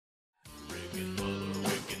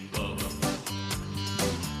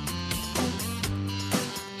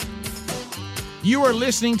You are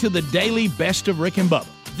listening to the daily Best of Rick and Bubba.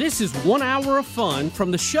 This is 1 hour of fun from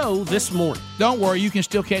the show this morning. Don't worry, you can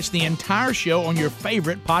still catch the entire show on your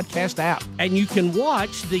favorite podcast app. And you can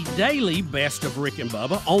watch the daily Best of Rick and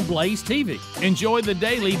Bubba on Blaze TV. Enjoy the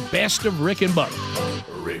daily Best of Rick and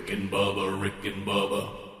Bubba. Rick and Bubba, Rick and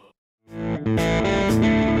Bubba.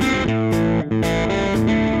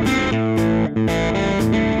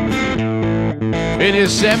 It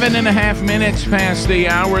is 7.5 minutes past the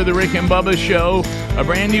hour of the Rick and Bubba Show. A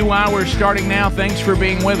brand new hour starting now. Thanks for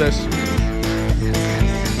being with us.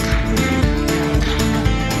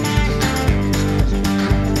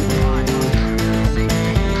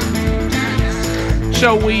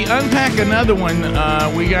 So we unpack another one.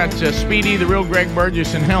 We got Speedy, the real Greg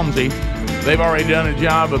Burgess, and Helmsy. They've already done a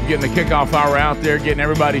job of getting the kickoff hour out there, getting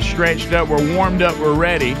everybody stretched up. We're warmed up. We're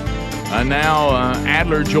ready. Now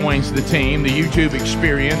Adler joins the team. The YouTube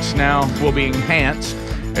experience now will be enhanced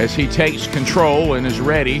as he takes control and is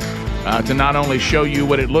ready to not only show you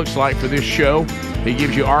what it looks like for this show, he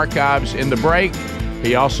gives you archives in the break.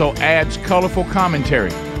 He also adds colorful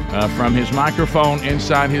commentary from his microphone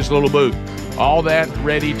inside his little booth. All that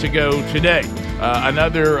ready to go today.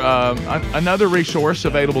 Another resource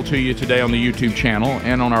available to you today on the YouTube channel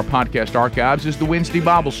and on our podcast archives is the Wednesday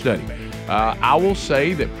Bible study. I will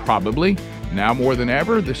say that probably now more than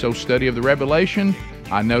ever, this whole study of the Revelation,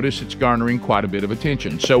 I notice it's garnering quite a bit of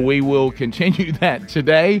attention. So we will continue that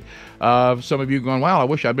today. Some of you going, wow, I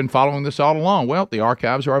wish I'd been following this all along. Well, the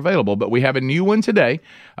archives are available, but we have a new one today.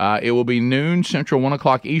 It will be noon Central, 1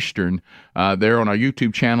 o'clock Eastern, there on our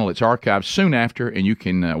YouTube channel. It's archived soon after, and you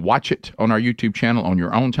can watch it on our YouTube channel on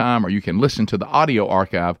your own time, or you can listen to the audio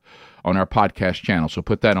archive on our podcast channel. So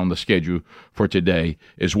put that on the schedule for today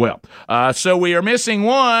as well. So we are missing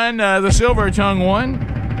one, the silver tongue one,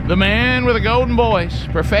 the man with a golden voice,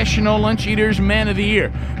 professional lunch eater's man of the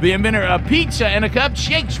year, the inventor of pizza and a cup,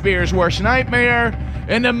 Shakespeare's worst nightmare,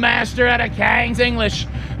 and the master out of King's English.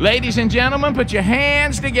 Ladies and gentlemen, put your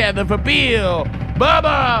hands together for Bill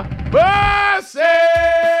Bubba Bussey!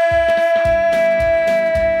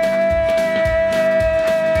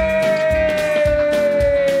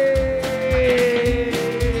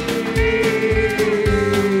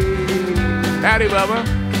 Howdy, Bubba.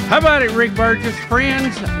 How about it, Rick Burgess?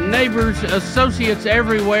 Friends, neighbors, associates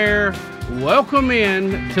everywhere, welcome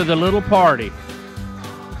in to the little party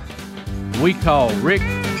we call Rick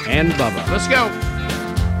and Bubba. Let's go.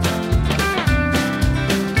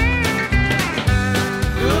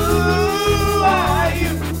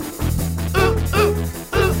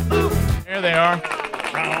 There they are.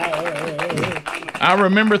 I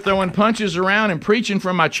remember throwing punches around and preaching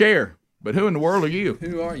from my chair. But who in the world are you?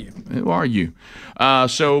 Who are you? Who are you?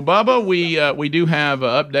 So, Bubba, we do have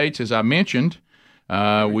updates, as I mentioned.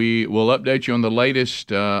 We will update you on the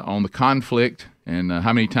latest on the conflict and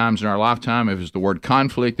how many times in our lifetime has the word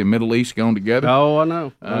conflict and Middle East gone together. Oh, I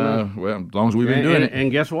know. Well, as long as we've been doing it.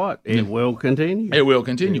 And guess what? It will continue. It will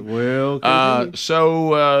continue. It will continue.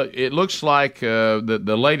 So it looks like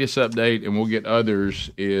the latest update, and we'll get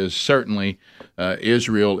others, is certainly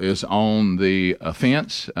Israel is on the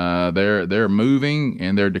offense. They're moving,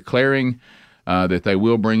 and they're declaring that they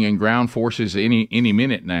will bring in ground forces any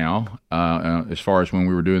minute now, as far as when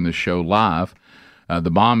we were doing this show live. The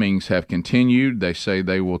bombings have continued. They say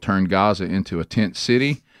they will turn Gaza into a tent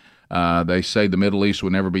city. They say the Middle East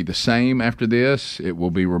will never be the same after this. It will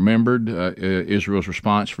be remembered, Israel's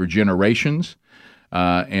response for generations.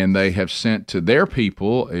 And they have sent to their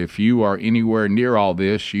people, if you are anywhere near all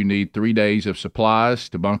this, you need 3 days of supplies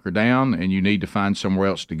to bunker down, and you need to find somewhere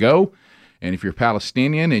else to go. And if you're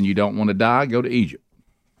Palestinian and you don't want to die, go to Egypt.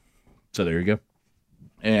 So there you go.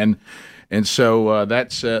 And so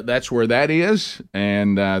that's where that is.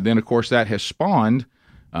 And then, of course, that has spawned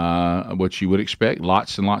what you would expect,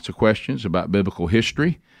 lots and lots of questions about biblical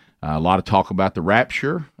history, a lot of talk about the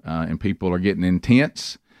rapture, and people are getting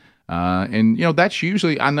intense. And, you know, that's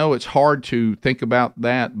usually, I know it's hard to think about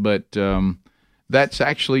that, but that's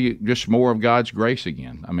actually just more of God's grace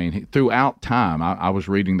again. I mean, throughout time, I was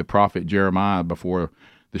reading the prophet Jeremiah before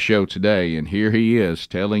the show today, and here he is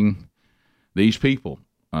telling these people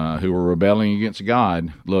who are rebelling against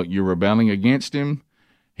God, look, you're rebelling against him.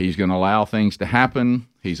 He's going to allow things to happen.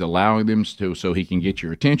 He's allowing them to so he can get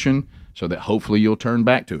your attention so that hopefully you'll turn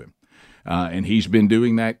back to him. And he's been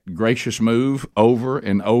doing that gracious move over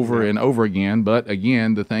and over and over again. But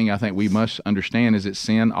again, the thing I think we must understand is that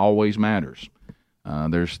sin always matters.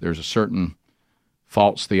 There's a certain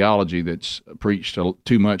false theology that's preached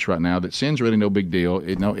too much right now that sin's really no big deal.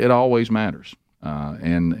 It always matters.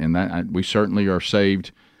 And that we certainly are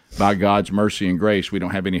saved by God's mercy and grace, we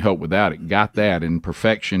don't have any hope without it. Got that, and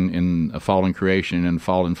perfection in a fallen creation and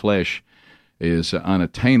fallen flesh is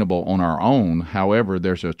unattainable on our own. However,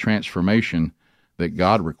 there's a transformation that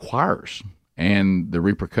God requires, and the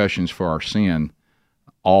repercussions for our sin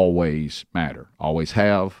always matter, always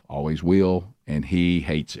have, always will, and He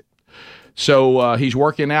hates it. So He's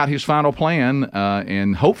working out His final plan,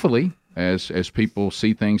 and hopefully, as people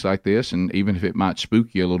see things like this, and even if it might spook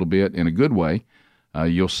you a little bit in a good way,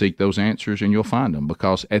 you'll seek those answers and you'll find them.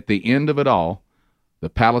 Because at the end of it all, the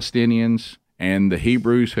Palestinians and the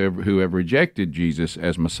Hebrews who have rejected Jesus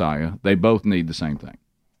as Messiah, they both need the same thing.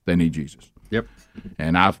 They need Jesus. Yep.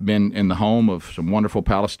 And I've been in the home of some wonderful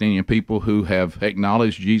Palestinian people who have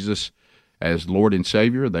acknowledged Jesus as Lord and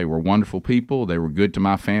Savior. They were wonderful people. They were good to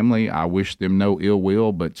my family. I wish them no ill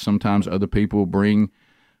will, but sometimes other people bring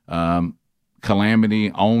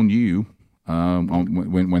calamity on you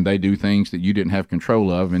when they do things that you didn't have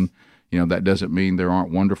control of. And, that doesn't mean there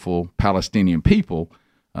aren't wonderful Palestinian people,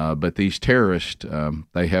 but these terrorists,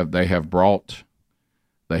 they have brought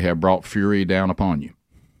fury down upon you.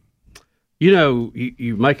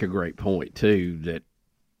 You make a great point, too, that,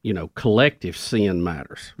 collective sin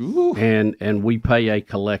matters. Ooh. And we pay a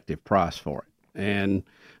collective price for it. And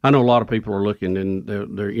I know a lot of people are looking, and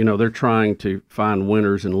they're trying to find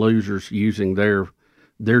winners and losers using their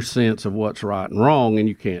sense of what's right and wrong, and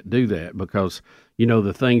you can't do that because,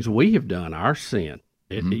 the things we have done, our sin,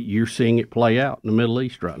 you're seeing it play out in the Middle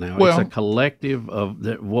East right now. Well, it's a collective of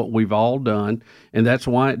what we've all done, and that's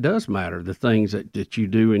why it does matter, the things that you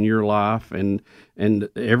do in your life and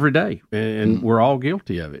every day, and we're all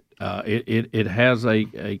guilty of it. It has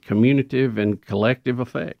a communitive and collective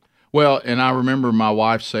effect. Well, and I remember my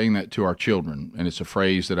wife saying that to our children, and it's a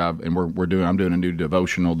phrase that I'm doing a new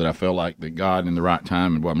devotional that I felt like that God in the right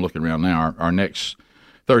time, and what I'm looking around now, our next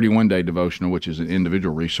 31-day devotional, which is an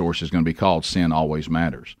individual resource, is going to be called Sin Always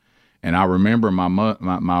Matters. And I remember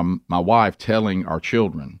my wife telling our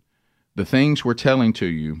children, the things we're telling to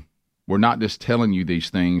you, we're not just telling you these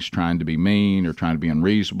things trying to be mean or trying to be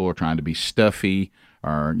unreasonable or trying to be stuffy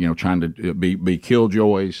or, trying to be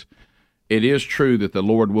killjoys. It is true that the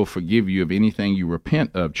Lord will forgive you of anything you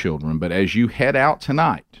repent of, children, but as you head out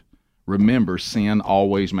tonight, remember, sin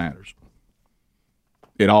always matters.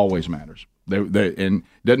 It always matters. And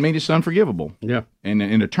doesn't mean it's unforgivable. Yeah. In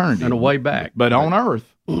eternity. And a way back. But on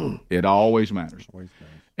earth, it always matters.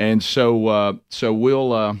 And so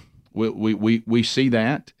we see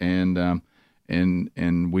that, and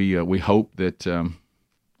we hope that.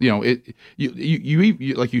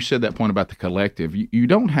 You like you said that point about the collective. You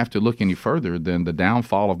don't have to look any further than the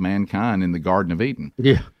downfall of mankind in the Garden of Eden.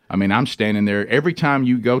 Yeah, I mean, I'm standing there every time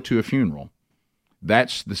you go to a funeral.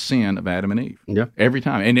 That's the sin of Adam and Eve. Yeah, every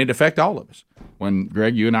time, and it affects all of us. When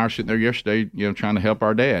Greg, you and I were sitting there yesterday, trying to help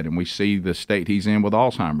our dad, and we see the state he's in with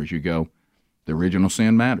Alzheimer's. You go, the original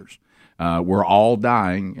sin matters. We're all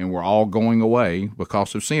dying and we're all going away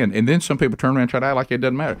because of sin. And then some people turn around and try to act like it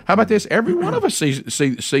doesn't matter. How about this? Every one of us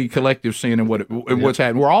see collective sin and what's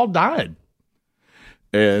happening. We're all dying,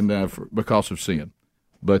 and because of sin.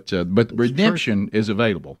 But redemption is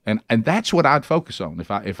available, and that's what I'd focus on.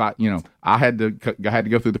 If I I had to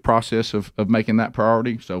go through the process of making that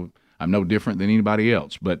priority. So I'm no different than anybody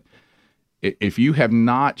else. But if you have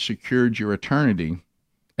not secured your eternity.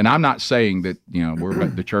 And I'm not saying that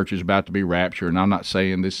the church is about to be raptured, and I'm not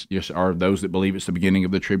saying this are those that believe it's the beginning of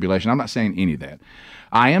the tribulation. I'm not saying any of that.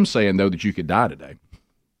 I am saying though that you could die today,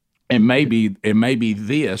 and maybe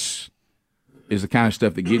this is the kind of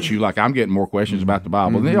stuff that gets you. Like I'm getting more questions about the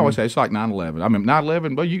Bible. And they always say it's like 9/11. I mean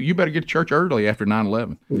 9/11. Well, you better get to church early after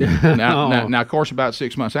 9/11. Now, of course, about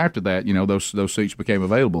 6 months after that, those seats became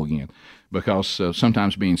available again because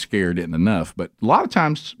sometimes being scared isn't enough, but a lot of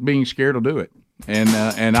times being scared will do it.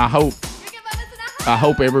 And I hope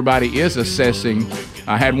everybody is assessing.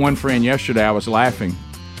 I had one friend yesterday. I was laughing,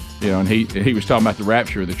 and he was talking about the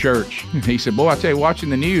rapture of the church. He said, "Boy, I tell you, watching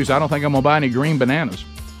the news, I don't think I'm gonna buy any green bananas."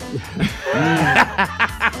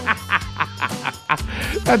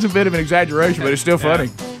 That's a bit of an exaggeration, but it's still funny.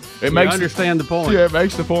 It makes understand the point. Yeah, it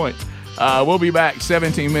makes the point. We'll be back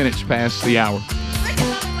 17 minutes past the hour.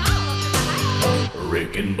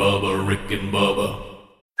 Rick and Bubba, Rick and Bubba.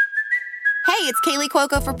 Hey, it's Kaylee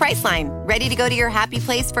Cuoco for Priceline. Ready to go to your happy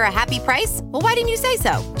place for a happy price? Well, why didn't you say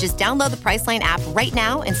so? Just download the Priceline app right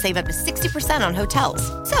now and save up to 60% on hotels.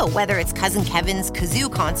 So whether it's Cousin Kevin's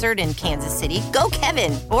Kazoo Concert in Kansas City, go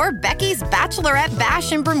Kevin, or Becky's Bachelorette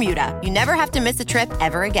Bash in Bermuda, you never have to miss a trip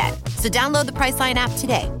ever again. So download the Priceline app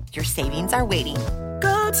today. Your savings are waiting.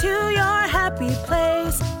 Go to your happy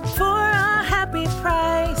place for a happy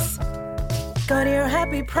price. Go to your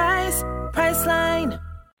happy price, Priceline.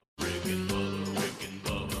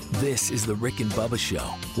 This is the Rick and Bubba Show.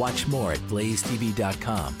 Watch more at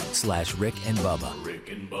blazetv.com/Rick and Bubba. Rick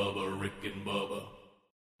and Bubba, Rick and Bubba.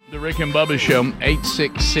 The Rick and Bubba Show,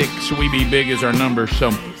 866 We Be Big is our number.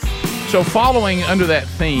 So following under that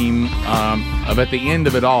theme of at the end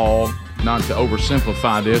of it all, not to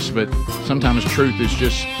oversimplify this, but sometimes truth is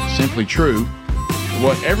just simply true.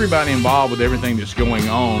 What everybody involved with everything that's going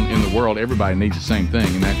on in the world, everybody needs the same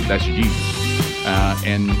thing, and that's Jesus.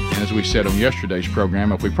 And as we said on yesterday's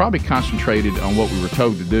program, if we probably concentrated on what we were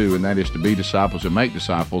told to do, and that is to be disciples and make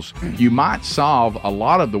disciples, you might solve a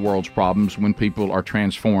lot of the world's problems when people are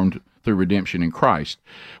transformed through redemption in Christ.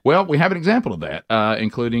 Well, we have an example of that,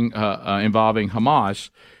 including involving Hamas.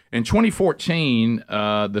 In 2014,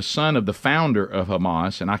 the son of the founder of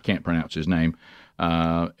Hamas, and I can't pronounce his name,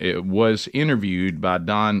 it was interviewed by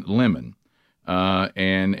Don Lemon.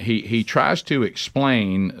 And he tries to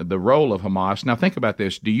explain the role of Hamas. Now, think about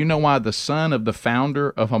this. Do you know why the son of the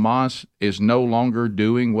founder of Hamas is no longer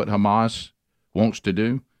doing what Hamas wants to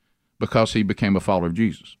do? Because he became a follower of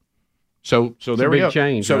Jesus. So there we go.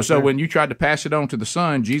 Change, so when you tried to pass it on to the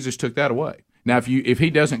son, Jesus took that away. Now, if he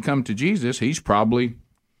doesn't come to Jesus, he's probably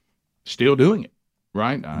still doing it.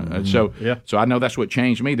 Right? So I know that's what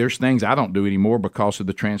changed me. There's things I don't do anymore because of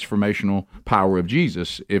the transformational power of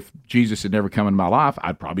Jesus. If Jesus had never come in my life,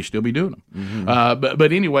 I'd probably still be doing them.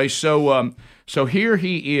 But anyway, so here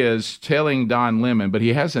he is telling Don Lemon, but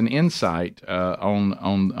he has an insight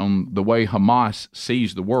on the way Hamas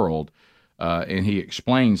sees the world. And he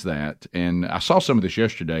explains that. And I saw some of this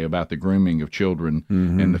yesterday about the grooming of children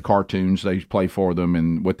and the cartoons they play for them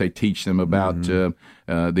and what they teach them about the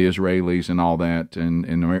Israelis and all that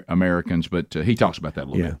and the Americans. But he talks about that a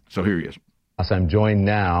little bit. So here he is. I'm joined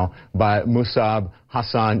now by Musab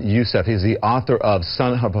Hassan Youssef. He's the author of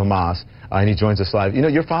Son of Hamas, and he joins us live. You know,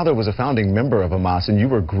 your father was a founding member of Hamas, and you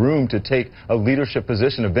were groomed to take a leadership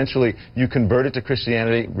position. Eventually, you converted to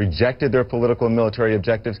Christianity, rejected their political and military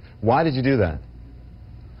objectives. Why did you do that?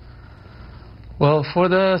 Well, for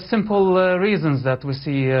the simple reasons that we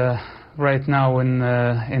see right now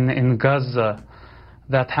in Gaza,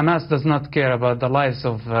 that Hamas does not care about the lives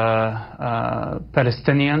of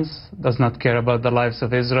Palestinians, does not care about the lives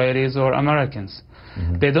of Israelis or Americans.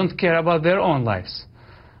 They don't care about their own lives.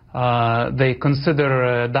 They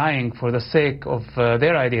consider dying for the sake of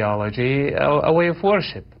their ideology a way of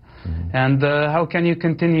worship. And how can you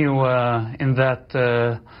continue in that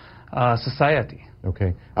society?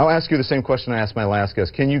 Okay. I'll ask you the same question I asked my last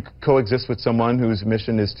guest. Can you coexist with someone whose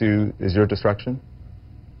mission is your destruction?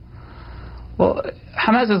 Well,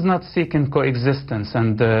 Hamas is not seeking coexistence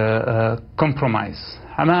and compromise.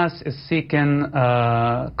 Hamas is seeking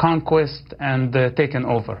conquest and taking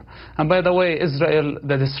over. And by the way, Israel,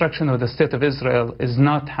 the destruction of the state of Israel is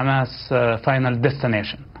not Hamas' final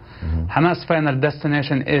destination. Hamas' final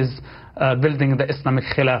destination is building the Islamic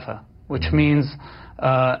Khilafah, which means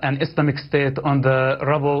an Islamic state on the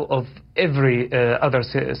rubble of every other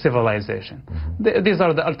civilization. These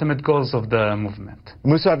are the ultimate goals of the movement.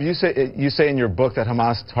 Musab, you say in your book that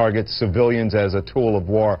Hamas targets civilians as a tool of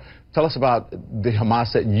war. Tell us about the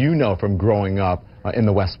Hamas that you know from growing up in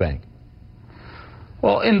the West Bank.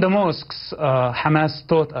 Well, in the mosques, Hamas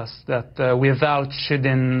taught us that without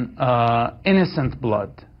shedding innocent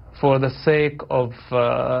blood for the sake of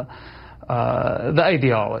the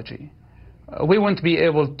ideology, we won't be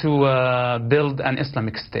able to build an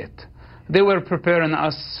Islamic state. They were preparing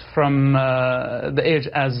us from the age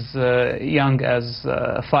as young as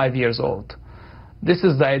 5 years old. This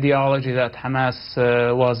is the ideology that Hamas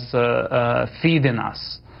was feeding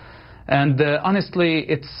us. And honestly,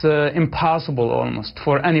 it's impossible almost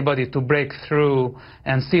for anybody to break through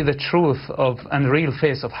and see the truth of and real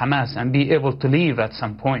face of Hamas and be able to leave at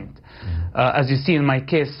some point. As you see in my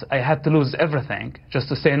case, I had to lose everything just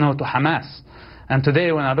to say no to Hamas. And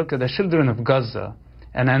today when I look at the children of Gaza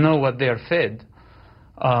and I know what they are fed,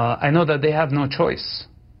 I know that they have no choice.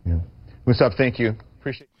 Musab, thank you.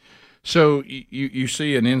 Appreciate it. So you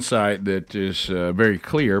see an insight that is very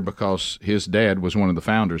clear because his dad was one of the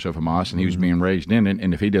founders of Hamas and he was being raised in it.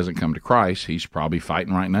 And if he doesn't come to Christ, he's probably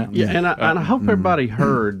fighting right now. Yeah, and I hope everybody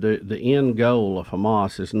heard the end goal of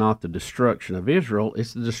Hamas is not the destruction of Israel,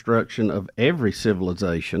 it's the destruction of every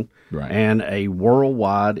civilization and a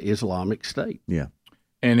worldwide Islamic state. Yeah.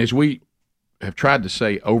 And as we have tried to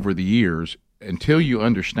say over the years, until you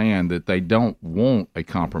understand that they don't want a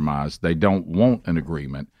compromise, they don't want an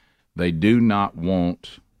agreement, they do not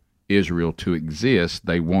want Israel to exist.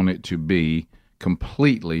 They want it to be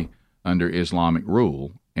completely under Islamic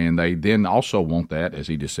rule. And they then also want that, as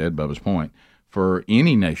he just said, Bubba's point, for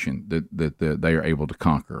any nation that they are able to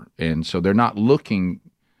conquer. And so they're not looking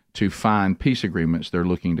to find peace agreements they're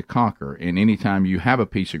looking to conquer. And anytime you have a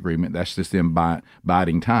peace agreement, that's just them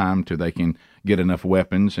biding time till they can get enough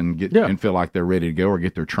weapons and and feel like they're ready to go or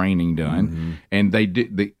get their training done. And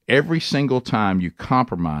every single time you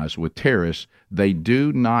compromise with terrorists, they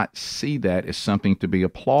do not see that as something to be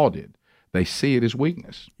applauded. They see it as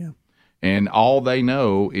weakness. Yeah. And all they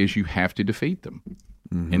know is you have to defeat them.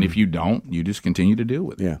 And if you don't, you just continue to deal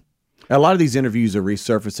with it. Yeah. A lot of these interviews are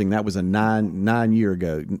resurfacing. That was a nine year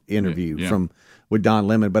ago interview with Don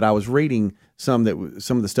Lemon. But I was reading some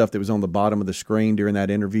of the stuff that was on the bottom of the screen during that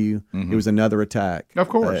interview. It was another attack. Of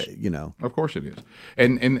course, of course it is.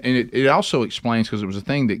 And it also explains, because it was a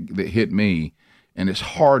thing that hit me, and it's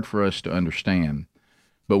hard for us to understand.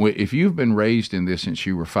 But if you've been raised in this since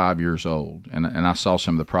you were 5 years old, and I saw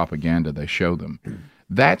some of the propaganda they show them,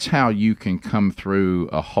 that's how you can come through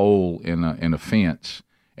a hole in a fence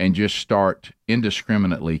and just start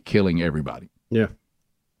indiscriminately killing everybody. Yeah.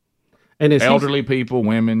 And it's elderly people,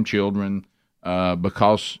 women, children,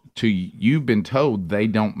 because you've been told they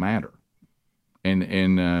don't matter.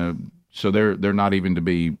 And so they're not even to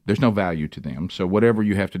be, there's no value to them. So whatever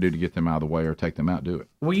you have to do to get them out of the way or take them out, do it.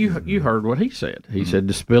 Well, you heard what he said. He said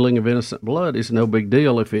the spilling of innocent blood is no big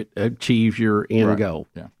deal if it achieves your end goal.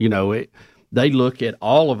 Yeah. They look at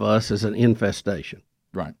all of us as an infestation.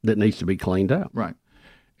 Right. That needs to be cleaned out. Right.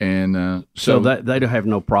 And so that they don't have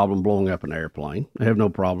no problem blowing up an airplane. They have no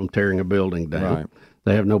problem tearing a building down. Right.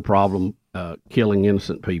 They have no problem killing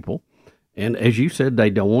innocent people. And as you said, they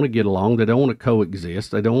don't want to get along. They don't want to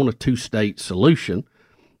coexist. They don't want a two-state solution.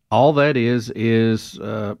 All that is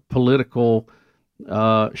political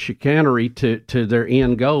chicanery to their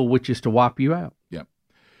end goal, which is to wipe you out. Yep.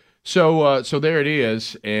 So there it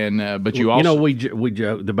is. And but you also, we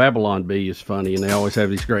joke, the Babylon Bee is funny, and they always have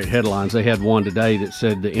these great headlines. They had one today that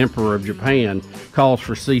said the Emperor of Japan calls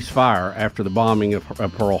for ceasefire after the bombing of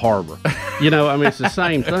Pearl Harbor. It's the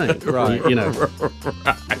same thing, right? Right.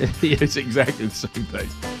 It's exactly the same thing.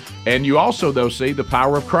 And you also, though, see the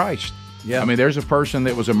power of Christ. Yeah. I mean, there's a person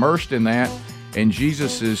that was immersed in that, and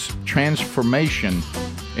Jesus' transformation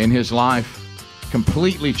in his life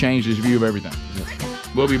completely changed his view of everything. Yeah.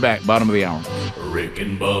 We'll be back, bottom of the hour. Rick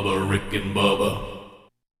and Bubba, Rick and Bubba.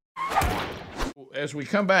 As we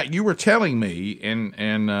come back, you were telling me, and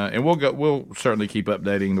we'll certainly keep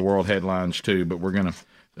updating the world headlines too, but we're going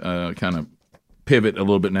to kind of pivot a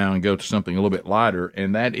little bit now and go to something a little bit lighter,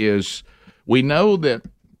 and that is, we know that.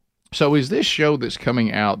 So, is this show that's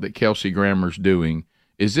coming out that Kelsey Grammer's doing?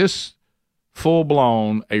 Is this full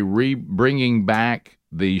blown bringing back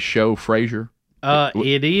the show Frasier?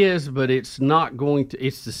 It is, but it's not going to.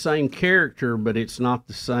 It's the same character, but it's not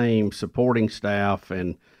the same supporting staff,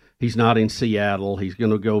 and he's not in Seattle. He's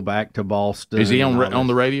going to go back to Boston. Is he on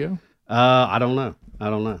the radio? I don't know.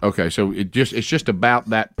 Okay, so it's just about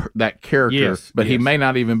that character, yes, but yes. He may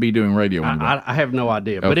not even be doing radio anymore. I have no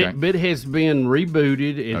idea, okay. But it has been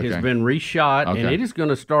rebooted. It has been reshot, and it is going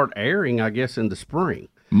to start airing, I guess, in the spring.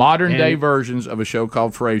 Modern day versions of a show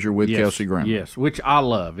called Frasier with Kelsey Grammer. Yes, which I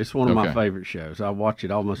love. It's one of my favorite shows. I watch it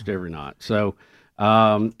almost every night. So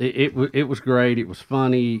it was great. It was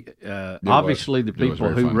funny. Obviously, the people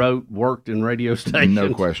who worked in radio stations,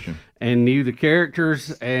 no question, and knew the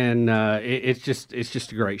characters, and it's just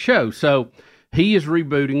a great show. So he is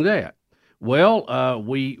rebooting that. Well,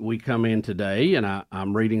 we come in today, and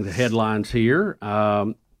I'm reading the headlines here.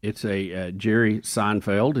 It's Jerry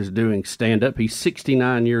Seinfeld is doing stand-up. He's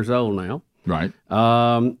 69 years old now. Right.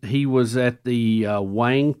 He was at the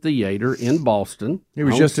Wang Theater in Boston. He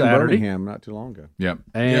was just Saturday. in Birmingham not too long ago. Yep.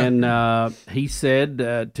 And he said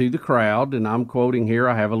to the crowd, and I'm quoting here,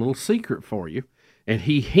 "I have a little secret for you." And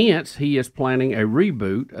he hints he is planning a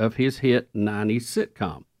reboot of his hit 90s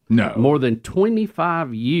sitcom. No. More than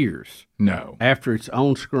 25 years. No. After its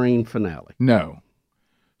on-screen finale. No.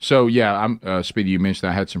 So I'm Speedy. You mentioned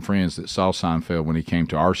I had some friends that saw Seinfeld when he came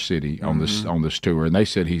to our city on this tour, and they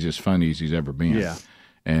said he's as funny as he's ever been. Yeah,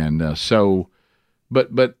 and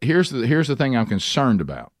but here's the thing I'm concerned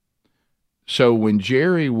about. So when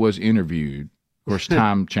Jerry was interviewed, of course,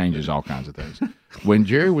 time changes all kinds of things. When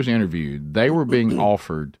Jerry was interviewed, they were being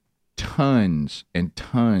offered tons and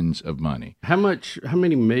tons of money. How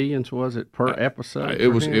many millions was it per episode? It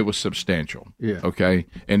was substantial. Yeah. Okay.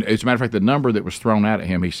 And as a matter of fact, the number that was thrown out at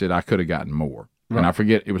him, he said, I could have gotten more. Right. And I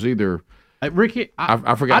forget, it was either Ricky,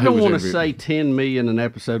 I forgot. I don't want to say $10 million an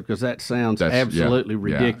episode because that sounds absolutely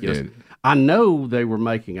ridiculous. Yeah, I know they were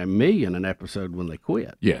making $1 million an episode when they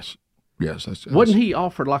quit. Yes. Yes, wasn't he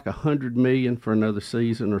offered like $100 million for another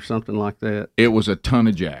season or something like that? It was a ton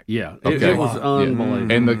of jack. Yeah, okay. it was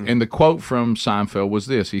unbelievable. And the quote from Seinfeld was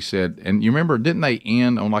this. He said, and you remember, didn't they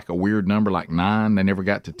end on like a weird number, like 9? They never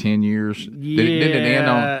got to 10 years. Yeah, didn't it end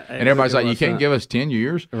on? And everybody's like, you can't give us 10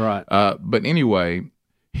 years, right? But anyway,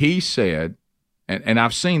 he said. And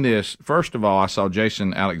I've seen this. First of all, I saw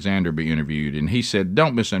Jason Alexander be interviewed, and he said,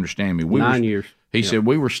 "Don't misunderstand me. 9 years." He said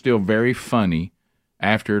we were still very funny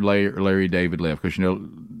after Larry David left, because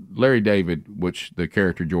Larry David, which the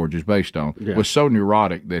character George is based on, was so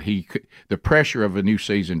neurotic that the pressure of a new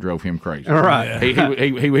season drove him crazy. Right.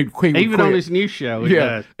 He would quit. Even on his new show.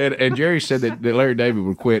 And Jerry said that Larry David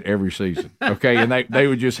would quit every season. Okay, and they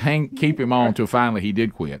would just keep him on until finally he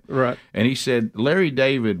did quit. Right. And he said Larry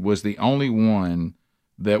David was the only one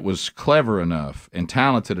that was clever enough and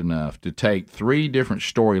talented enough to take 3 different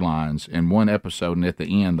storylines in one episode, and at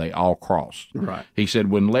the end they all crossed. Right. He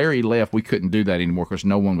said when Larry left, we couldn't do that anymore because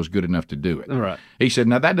no one was good enough to do it. Right. He said,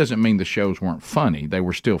 now that doesn't mean the shows weren't funny. They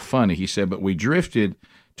were still funny. He said, but we drifted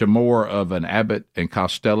to more of an Abbott and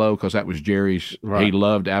Costello, because that was Jerry's. Right. He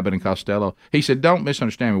loved Abbott and Costello. He said, don't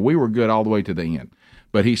misunderstand me. We were good all the way to the end.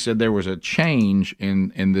 But he said there was a change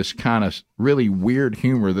in this kind of really weird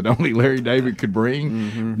humor that only Larry David could bring.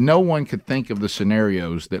 Mm-hmm. No one could think of the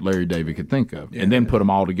scenarios that Larry David could think of, and then put them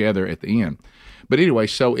all together at the end. But anyway,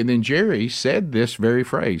 and then Jerry said this very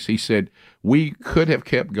phrase. He said, we could have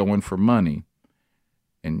kept going for money.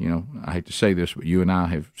 And, I hate to say this, but you and I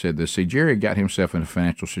have said this. See, Jerry got himself in a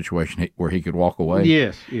financial situation where he could walk away.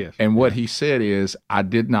 Yes. And what he said is, I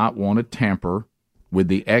did not want to tamper with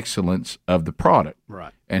the excellence of the product.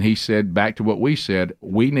 Right. And he said, back to what we said,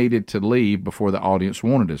 we needed to leave before the audience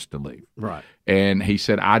wanted us to leave. Right. And he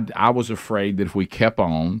said, I was afraid that if we kept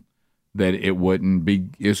on, that it wouldn't be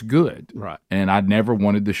as good. Right. And I never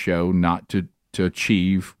wanted the show not to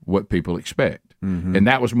achieve what people expect. Mm-hmm. And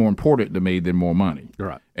that was more important to me than more money.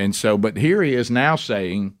 Right. And so, but here he is now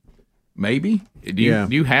saying, maybe. Do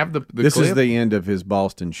you have the This clip? is the end of his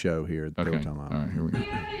Boston show here. Okay. All right, here we go.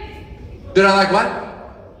 Did I like what?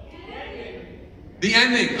 The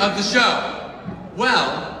ending of the show.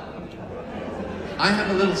 Well, I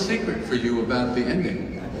have a little secret for you about the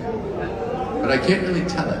ending, but I can't really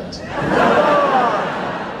tell it,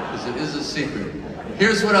 because it is a secret.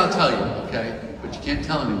 Here's what I'll tell you, okay? But you can't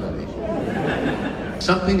tell anybody.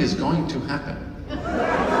 Something is going to happen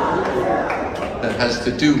that has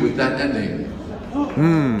to do with that ending. But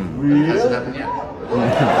it hasn't happened yet.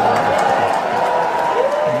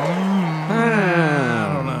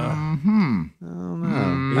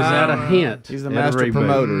 Is that a hint? He's the master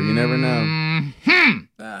promoter. You never know.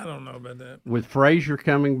 I don't know about that. With Frasier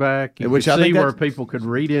coming back, you Which could I see think where people could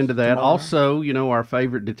read into that. Tomorrow. Also, our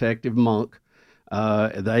favorite detective Monk,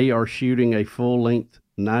 they are shooting a full-length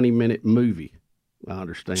 90-minute movie, I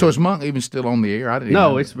understand. So is Monk even still on the air? I didn't.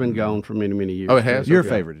 No, it's been gone for many, many years. Oh, it has? Your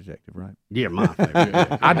favorite detective, right? Yeah, my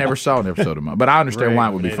favorite. I never saw an episode of Monk, but I understand why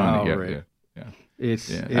it would be funny. Yeah.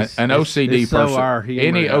 It's an OCD person. So our humor,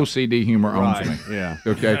 any OCD humor owns me. Yeah.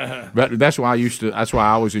 Okay. But that's why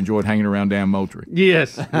I always enjoyed hanging around Dan Moultrie.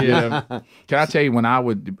 Yes. Yeah. Can I tell you when I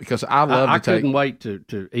would, because I love I couldn't wait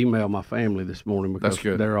to email my family this morning because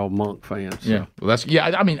they're all Monk fans. So. Yeah. Well,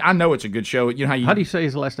 I mean, I know it's a good show. You know how do you say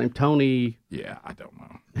his last name? Tony. Yeah, I don't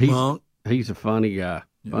know. Monk. He's a funny guy.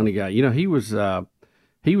 Yeah. Funny guy. He was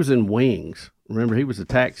in Wings. Remember, he was a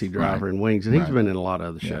taxi driver in Wings, and he's been in a lot of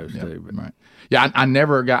other shows too. But. Right. Yeah, I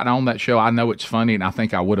never got on that show. I know it's funny, and I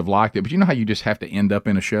think I would have liked it. But you know how you just have to end up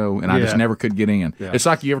in a show, and I just never could get in. Yeah. It's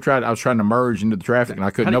like you ever tried. I was trying to merge into the traffic, and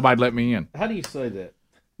I couldn't. Nobody let me in. How do you say that?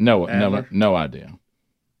 No idea.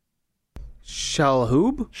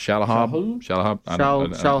 Shalhoub?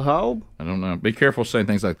 Shalhoub? I don't know. Be careful saying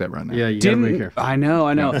things like that right now. Yeah, you gotta be careful. I know.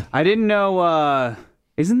 I didn't know.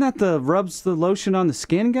 Isn't that the rubs the lotion on the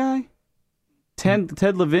skin guy?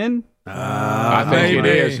 Ted Levin? I think it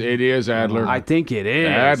is. It is Adler. I think it is.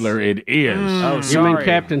 Adler, it is. Oh, sorry. You mean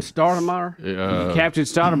Captain Stoudemire? Captain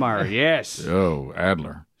Stoudemire, yes. Oh,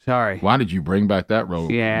 Adler. Sorry. Why did you bring back that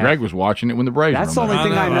role? Yeah. Greg was watching it when the Braves That's the were on. only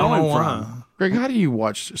thing I know him from. Greg, how do you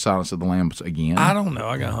watch Silence of the Lambs again? I don't know.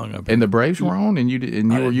 I got hung up. And the Braves were on, and you didn't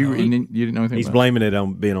know anything. He's blaming it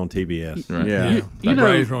on being on TBS. Right. Yeah. The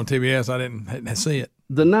Braves were on TBS. I didn't see it.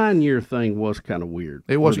 The 9-year thing was kind of weird.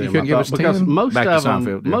 It was. You couldn't give us 10? Because most Back of to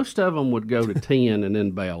Seinfeld, most of them would go to 10 and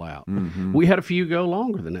then bail out. Mm-hmm. We had a few go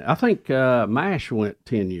longer than that. I think MASH went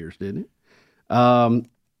 10 years, didn't it?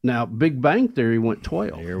 Now Big Bang Theory went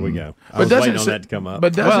 12. Here we go. I was waiting on that to come up.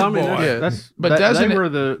 But they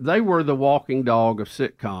were the walking dog of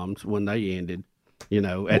sitcoms when they ended.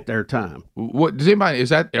 At their time. What does anybody? Is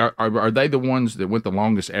that are they the ones that went the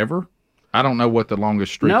longest ever? I don't know what the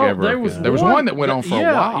longest streak ever. There was one that went on for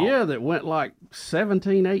a while. Yeah, that went like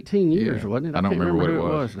 17, 18 years, wasn't it? I don't remember what it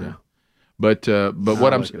was. Now. But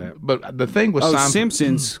the thing with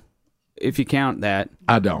Simpsons, if you count that,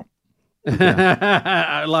 I don't.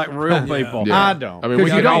 Like real people. Yeah. I don't. I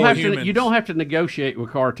mean, you don't have to negotiate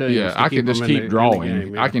with cartoons. Yeah, I can just keep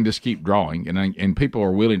drawing. I can just keep drawing, and people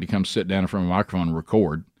are willing to come sit down in front of a microphone and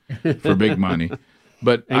record for big money.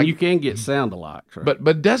 But you can get sound alikes. Right?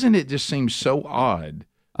 But doesn't it just seem so odd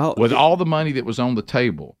with all the money that was on the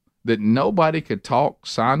table that nobody could talk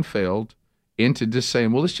Seinfeld into just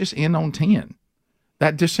saying, well, let's just end on 10.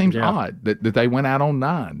 That just seems odd that they went out on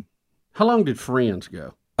 9. How long did Friends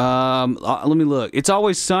go? Let me look. It's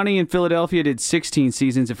Always Sunny in Philadelphia did 16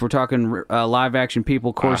 seasons. If we're talking live action people,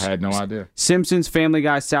 of course, I had no idea. Simpsons, Family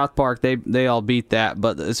Guy, South Park, they all beat that.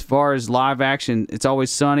 But as far as live action, It's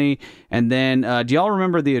Always Sunny. And then, do y'all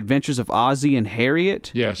remember The Adventures of Ozzie and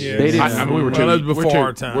Harriet? Yes. They did. We were too before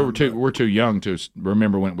our time. We're too young to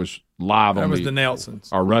remember when it was live. That was the Nelsons.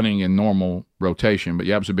 Or running in normal rotation. But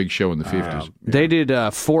yeah, it was a big show in the 50s. They did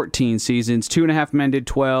 14 seasons. 2.5 Men did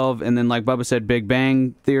 12, and then, like Bubba said, Big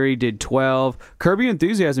Bang Theory did 12. Curb Your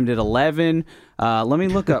Enthusiasm did 11. Let me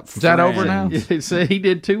look up. Is that over now? So he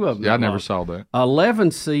did 2 of them. Yeah, I never saw that.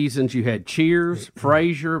 11 seasons. You had Cheers,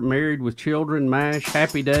 Frasier, Married with Children, MASH,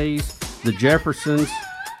 Happy Days, The Jeffersons,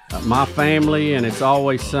 My Family, and It's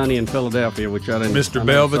Always Sunny in Philadelphia, which I didn't. Mr.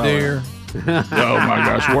 Belvedere. Oh my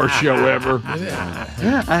gosh, worst show ever.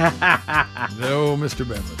 No, Mr.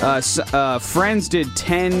 Belvedere. Friends did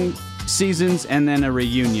 10 seasons and then a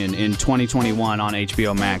reunion in 2021 on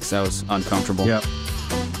HBO Max. That was uncomfortable. Yep.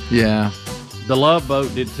 Yeah. The Love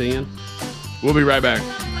Boat did 10. We'll be right back.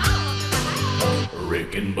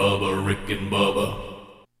 Rick and Bubba.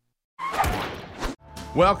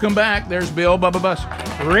 Welcome back. There's Bill Bubba Buster.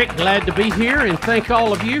 Rick, glad to be here, and thank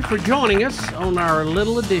all of you for joining us on our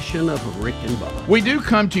little edition of Rick and Bubba. We do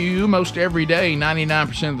come to you most every day,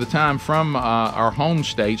 99% of the time, from our home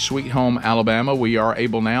state, Sweet Home, Alabama. We are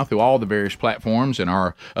able now, through all the various platforms and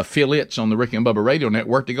our affiliates on the Rick and Bubba Radio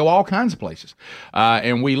Network, to go all kinds of places.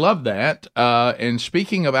 And we love that. And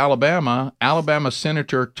speaking of Alabama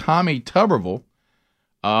Senator Tommy Tuberville,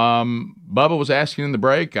 Bubba was asking in the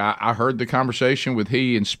break. I heard the conversation with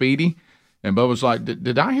he and Speedy, and Bubba was like,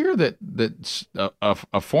 "Did I hear that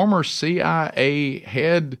a former CIA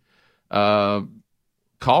head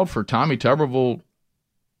called for Tommy Tuberville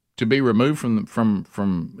to be removed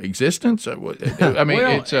from existence?" I mean,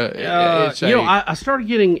 well, I started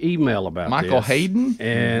getting email about Michael this, Hayden,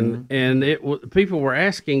 and people were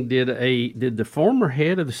asking, did the former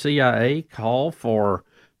head of the CIA call for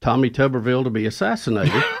Tommy Tuberville to be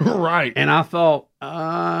assassinated? Right. And I thought,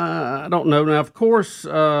 I don't know. Now, of course,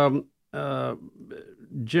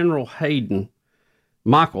 General Hayden,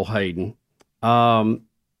 Michael Hayden,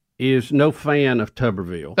 is no fan of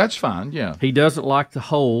Tuberville. That's fine, yeah. He doesn't like the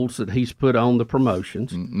holds that he's put on the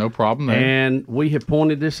promotions. No problem there. And we have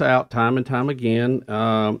pointed this out time and time again.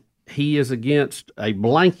 He is against a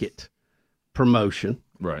blanket promotion.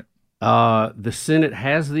 Right. The Senate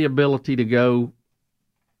has the ability to go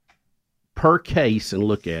per case and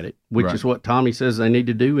look at it, which is what Tommy says they need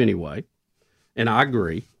to do anyway. And I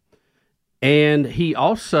agree. And he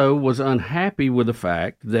also was unhappy with the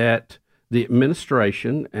fact that the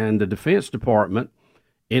administration and the Defense Department,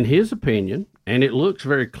 in his opinion, and it looks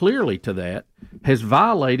very clearly to that, has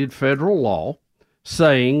violated federal law,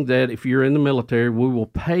 saying that if you're in the military, we will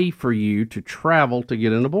pay for you to travel to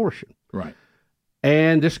get an abortion. Right.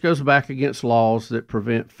 And this goes back against laws that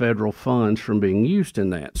prevent federal funds from being used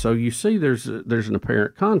in that. So you see there's an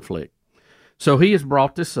apparent conflict. So he has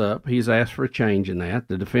brought this up. He's asked for a change in that.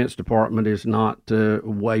 The Defense Department is not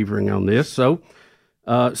wavering on this. So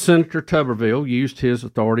Senator Tuberville used his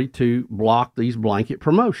authority to block these blanket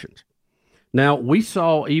promotions. Now, we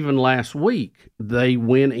saw even last week they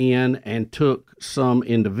went in and took some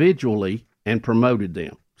individually and promoted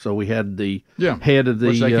them. So we had the head of the,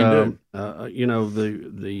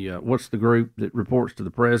 what's the group that reports to the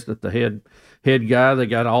president, the head guy. They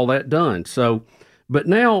got all that done. So, but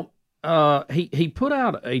now he put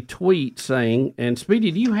out a tweet saying, and Speedy,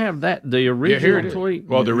 do you have the original tweet?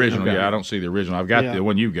 Well, the original, I don't see the original. I've got the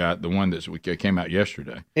one you got, the one that came out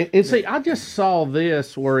yesterday. And see, I just saw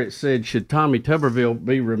this where it said, should Tommy Tuberville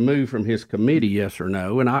be removed from his committee, yes or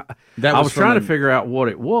no? And I was trying to figure out what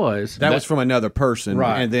it was. That was from another person.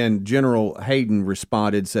 Right. And then General Hayden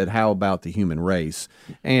responded, said, how about the human race?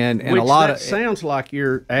 And which a lot that sounds like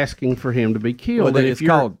you're asking for him to be killed. Well, it's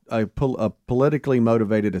called a politically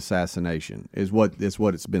motivated assassination. assassination is what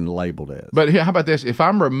it's been labeled as. But how about this? If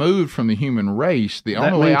I'm removed from the human race, the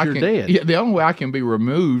only way I can be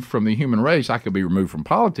removed from the human race, I could be removed from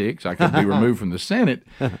politics, I could be removed from the Senate.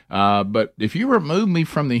 But if you remove me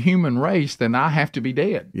from the human race, then I have to be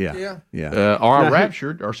dead. Or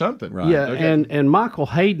raptured or something. Right. Yeah, okay. and Michael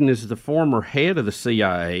Hayden is the former head of the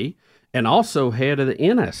CIA and also head of the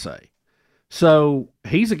NSA. So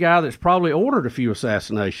he's a guy that's probably ordered a few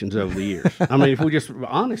assassinations over the years. I mean, if we just were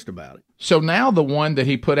honest about it. So now the one that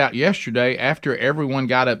he put out yesterday, after everyone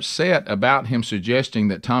got upset about him suggesting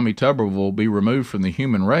that Tommy Tuberville be removed from the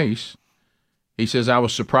human race, he says, I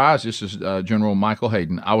was surprised, this is General Michael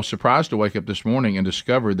Hayden, I was surprised to wake up this morning and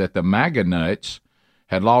discover that the MAGA nuts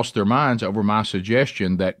had lost their minds over my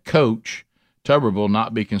suggestion that Coach Tuberville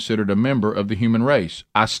not be considered a member of the human race.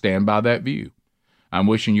 I stand by that view. I'm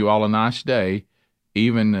wishing you all a nice day,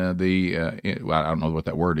 even I don't know what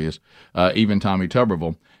that word is, even Tommy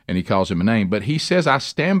Tuberville, and he calls him a name. But he says, I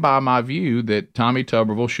stand by my view that Tommy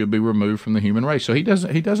Tuberville should be removed from the human race. So he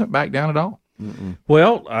doesn't back down at all. Mm-mm.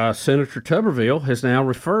 Well, Senator Tuberville has now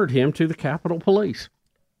referred him to the Capitol Police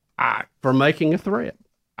for making a threat,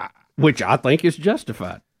 which I think is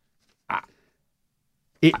justified.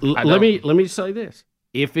 Let me say this.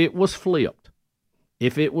 If it was flipped,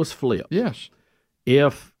 yes.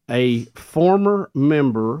 If a former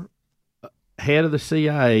member, head of the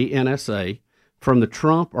CIA, NSA, from the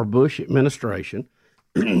Trump or Bush administration,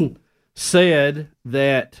 said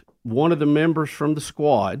that one of the members from the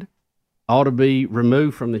squad ought to be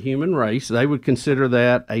removed from the human race, they would consider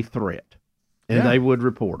that a threat, and they would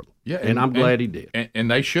report him. Yeah, and I'm glad he did.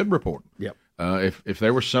 And they should report him. Yep. If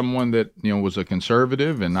there was someone that was a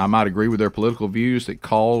conservative, and I might agree with their political views, that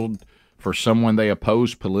called for someone they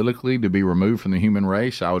oppose politically to be removed from the human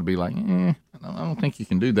race, I would be like, I don't think you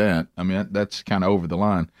can do that. I mean, that's kind of over the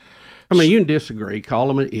line. I mean, you can disagree, call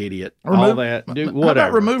them an idiot, all that, do whatever. How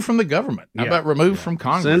about removed from the government? How about removed from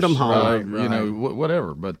Congress? Send them home.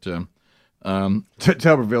 Whatever. But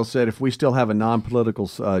Tuberville said, if we still have a non-political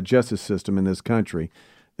justice system in this country,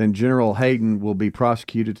 then General Hayden will be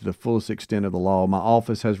prosecuted to the fullest extent of the law. My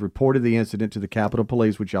office has reported the incident to the Capitol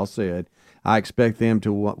Police, which y'all said. I expect them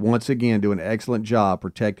to once again do an excellent job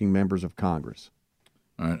protecting members of Congress.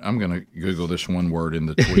 All right, I'm going to Google this one word in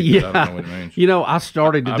the tweet. I don't know what it means. I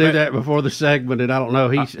started to do that before the segment, and I don't know.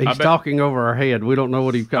 He's talking over our head. We don't know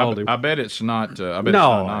what he called him. I bet it's not. It's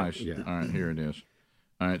not nice. Yeah. All right, here it is.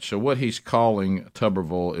 All right, so what he's calling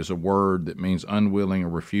Tuberville is a word that means unwilling or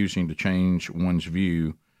refusing to change one's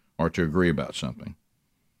view or to agree about something.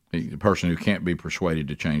 The person who can't be persuaded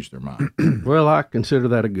to change their mind. Well, I consider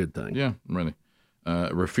that a good thing. Yeah, really.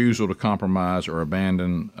 Refusal to compromise or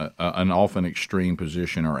abandon an often extreme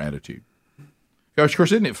position or attitude. Of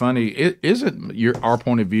course, isn't it funny? Isn't our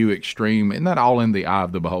point of view extreme? Isn't that all in the eye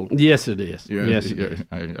of the beholder? Yes, it is. Yes, it is.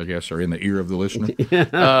 I guess, or in the ear of the listener.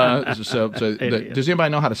 Does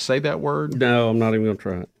anybody know how to say that word? No, I'm not even going to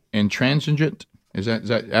try it. Intransigent? Is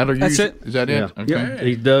that out of use? That's it. Is that it? Yeah. Okay. Yep.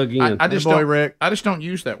 He dug in. I just don't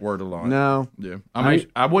use that word a lot. No. Yeah.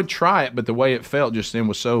 I would try it, but the way it felt just then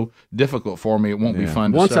was so difficult for me. It won't be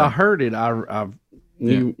fun to say. Once I heard it, I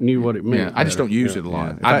knew what it meant. Yeah. I just don't use it a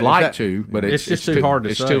lot. I'd like to, but it's just too hard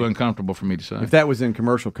to say. It's too uncomfortable for me to say. If that was in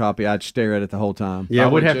commercial copy, I'd stare at it the whole time. Yeah,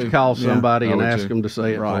 we'd have to call somebody and ask them to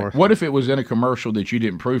say it for us. What if it was in a commercial that you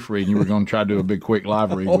didn't proofread and you were going to try to do a big quick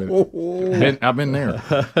live read with it? I've been there.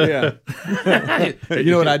 Yeah.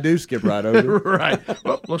 You know what I do? Skip right over. Right.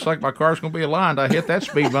 Well, looks like my car's going to be aligned. I hit that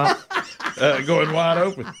speed bump. Going wide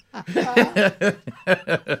open.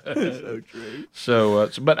 So true. So,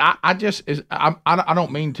 but I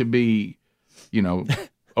don't mean to be,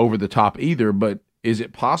 over the top either. But is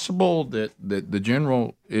it possible that the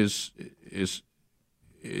general is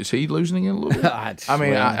he losing it a little bit?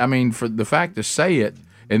 I mean, for the fact to say it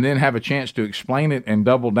and then have a chance to explain it and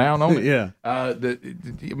double down on it. Yeah.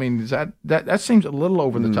 That seems a little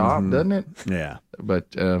over the top, doesn't it? Yeah.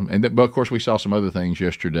 But but of course we saw some other things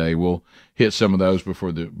yesterday. We'll hit some of those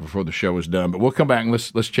before the show is done. But we'll come back and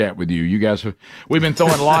let's chat with you. You guys we've been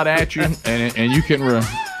throwing a lot at you, and you can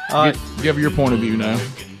give your point of view now.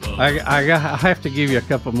 I have to give you a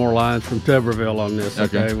couple more lines from Tuberville on this,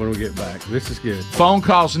 okay, when we get back. This is good. Phone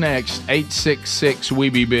calls next,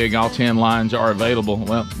 866-WE-BE-BIG. All 10 lines are available.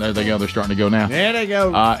 Well, there they go. They're starting to go now. There they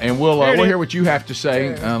go. And we'll hear what you have to say.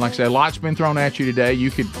 Like I said, a lot's been thrown at you today.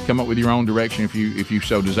 You could come up with your own direction if you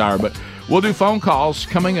so desire. But we'll do phone calls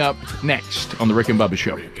coming up next on The Rick and Bubba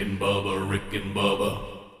Show. Rick and Bubba.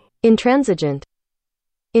 Intransigent.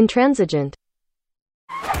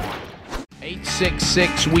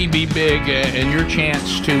 866-WE-BE-BIG, and your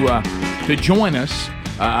chance to join us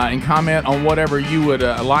and comment on whatever you would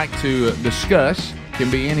like to discuss. Can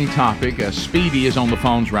be any topic. Speedy is on the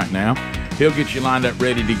phones right now. He'll get you lined up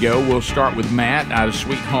ready to go. We'll start with Matt out of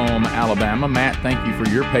Sweet Home, Alabama. Matt, thank you for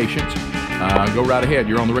your patience. Go right ahead.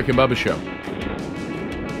 You're on the Rick and Bubba Show.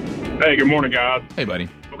 Hey, good morning, guys. Hey, buddy.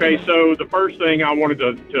 Okay, so the first thing I wanted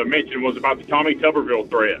to mention was about the Tommy Tuberville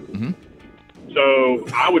threat. Mm-hmm. So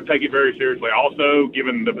I would take it very seriously. Also,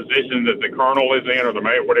 given the position that the colonel is in, or the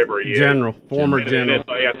mayor, whatever he is. Former general.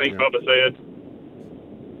 I think Bubba said.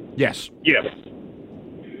 Yes. Yes.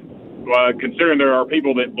 Considering there are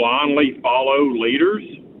people that blindly follow leaders,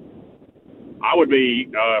 I would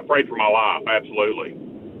be afraid for my life, absolutely.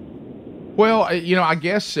 Well, I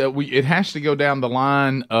guess it has to go down the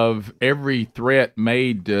line of every threat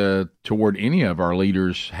made toward any of our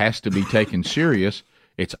leaders has to be taken serious.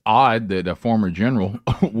 It's odd that a former general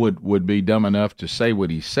would be dumb enough to say what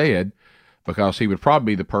he said, because he would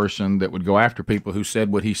probably be the person that would go after people who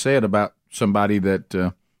said what he said about somebody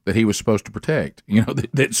that he was supposed to protect,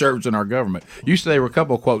 that serves in our government. You say there were a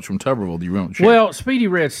couple of quotes from Tuberville that you won't share. Well, Speedy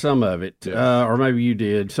read some of it, or maybe you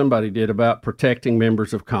did. Somebody did, about protecting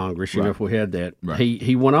members of Congress, if we had that. Right.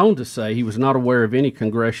 He went on to say he was not aware of any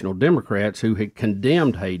congressional Democrats who had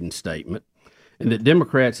condemned Hayden's statement, and that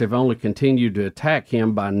Democrats have only continued to attack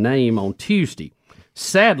him by name on Tuesday.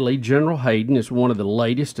 Sadly, General Hayden is one of the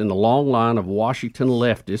latest in the long line of Washington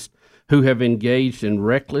leftists who have engaged in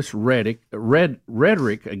reckless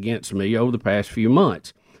rhetoric against me over the past few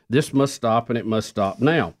months. This must stop, and it must stop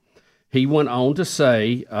now. He went on to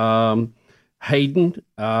say Hayden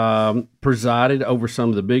presided over some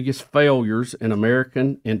of the biggest failures in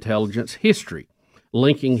American intelligence history,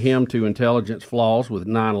 linking him to intelligence flaws with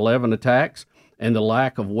 9/11 attacks and the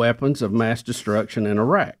lack of weapons of mass destruction in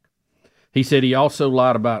Iraq. He said he also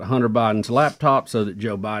lied about Hunter Biden's laptop so that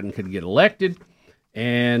Joe Biden could get elected.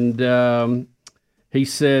 And he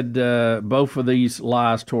said both of these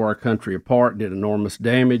lies tore our country apart, did enormous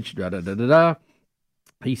damage,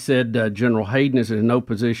 He said General Hayden is in no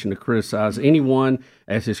position to criticize anyone,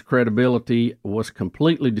 as his credibility was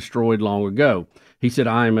completely destroyed long ago. He said,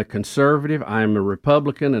 I am a conservative, I am a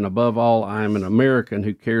Republican, and above all, I am an American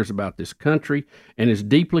who cares about this country and is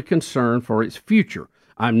deeply concerned for its future.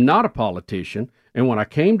 I'm not a politician, and when I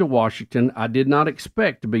came to Washington, I did not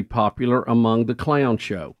expect to be popular among the clown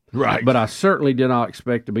show. Right. But I certainly did not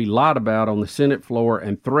expect to be lied about on the Senate floor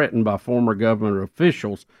and threatened by former government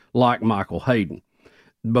officials like Michael Hayden.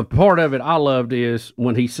 But part of it I loved is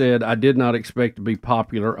when he said, I did not expect to be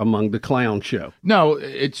popular among the clown show. No,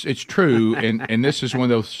 it's true, and this is one of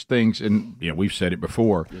those things, and we've said it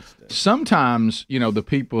before. Sometimes, the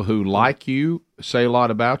people who like you say a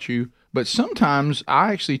lot about you, but sometimes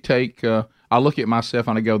I actually I look at myself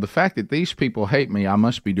and I go, the fact that these people hate me, I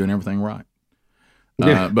must be doing everything right.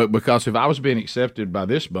 But because if I was being accepted by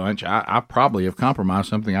this bunch, I probably have compromised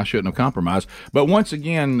something I shouldn't have compromised. But once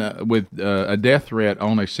again, with a death threat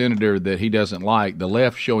on a senator that he doesn't like, the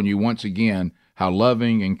left showing you once again how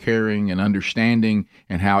loving and caring and understanding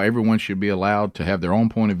and how everyone should be allowed to have their own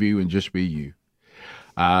point of view and just be you.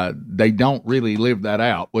 They don't really live that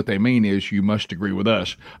out. What they mean is you must agree with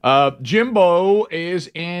us. Jimbo is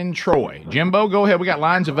in Troy. Jimbo, go ahead. We got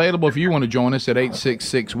lines available if you want to join us at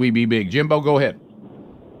 866-WE-BE-BIG. Jimbo, go ahead.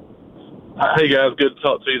 Hey, guys. Good to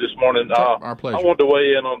talk to you this morning. Our pleasure. I wanted to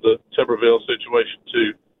weigh in on the Tuberville situation,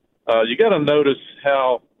 too. You got to notice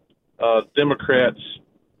how Democrats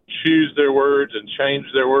choose their words and change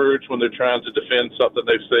their words when they're trying to defend something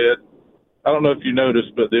they've said. I don't know if you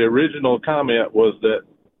noticed, but the original comment was that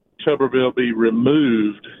Tuberville be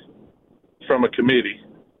removed from a committee.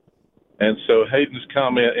 And so Hayden's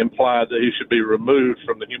comment implied that he should be removed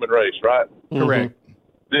from the human race, right? Correct.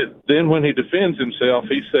 Then when he defends himself,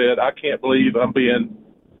 he said, I can't believe I'm being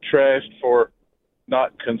trashed for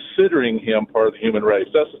not considering him part of the human race.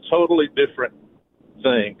 That's a totally different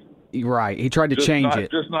thing. Right. He tried to change it.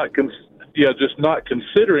 Just not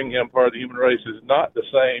considering him part of the human race is not the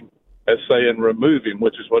same as saying remove him,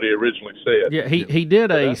 which is what he originally said. Yeah, he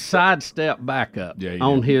did a sidestep backup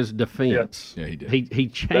on his defense. Yeah, he did. He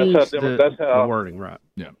changed the wording, right?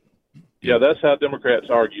 Yeah. Yeah, that's how Democrats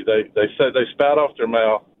argue. They spout off their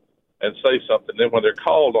mouth and say something. Then when they're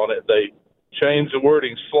called on it, they change the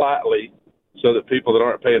wording slightly so that people that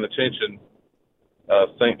aren't paying attention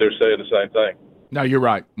think they're saying the same thing. No, you're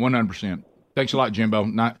right, 100%. Thanks a lot, Jimbo.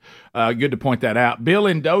 Not good to point that out. Bill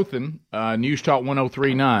in Dothan, News Talk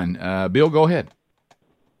 103.9. Bill, go ahead.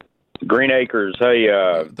 Green Acres. Hey,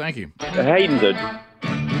 thank you. Hayden's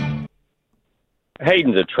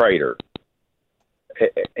a traitor,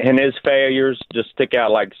 and his failures just stick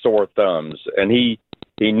out like sore thumbs. And he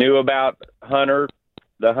knew about Hunter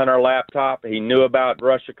the Hunter laptop. He knew about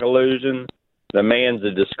Russia collusion. The man's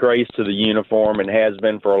a disgrace to the uniform and has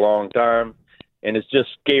been for a long time. And it's just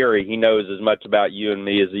scary. He knows as much about you and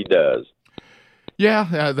me as he does.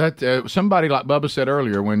 Yeah, that somebody like Bubba said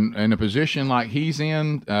earlier, when in a position like he's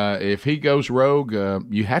in, if he goes rogue,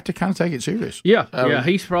 you have to kind of take it serious. Yeah,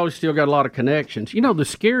 he's probably still got a lot of connections. You know, the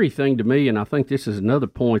scary thing to me, and I think this is another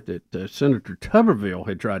point that Senator Tuberville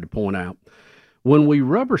had tried to point out, when we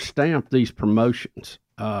rubber stamp these promotions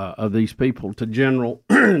of these people to general,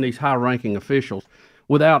 these high-ranking officials,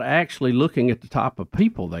 without actually looking at the type of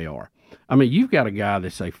people they are. I mean, you've got a guy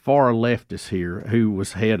that's a far leftist here who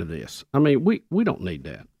was head of this. I mean, we don't need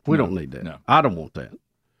that. We don't need that. No. I don't want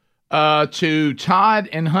that. To Todd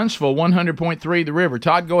in Huntsville, 100.3 The River.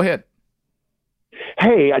 Todd, go ahead.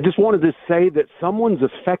 Hey, I just wanted to say that someone's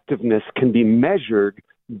effectiveness can be measured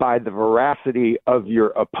by the veracity of your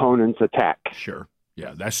opponent's attack. Sure.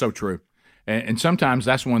 Yeah, that's so true. And sometimes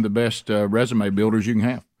that's one of the best resume builders you can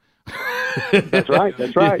have. That's right.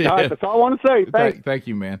 That's right. Yeah. All right, that's all I want to say. Thanks. Thank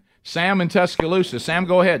you, man. Sam in Tuscaloosa. Sam,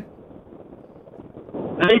 go ahead.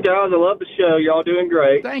 Hey, guys. I love the show. Y'all doing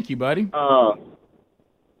great. Thank you, buddy. I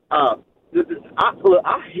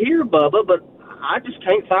hear Bubba, but I just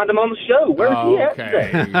can't find him on the show. Where's he at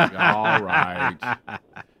today? All right.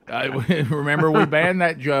 Remember, we banned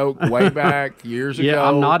that joke way back years ago. Yeah,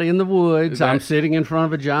 I'm not in the woods. I'm sitting in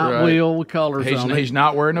front of a giant wheel with colors on it. He's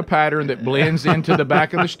not wearing a pattern that blends into the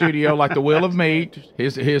back of the studio like the wheel of meat.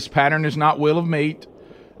 His pattern is not wheel of meat.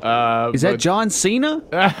 Is that John Cena?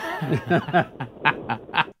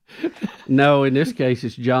 No, in this case,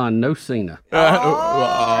 it's John No Cena. Watch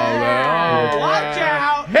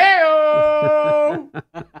out! Hey-o!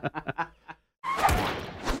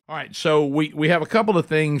 All right, so we have a couple of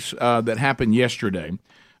things that happened yesterday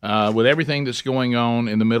with everything that's going on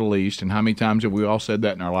in the Middle East, and how many times have we all said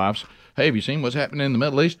that in our lives? Hey, have you seen what's happening in the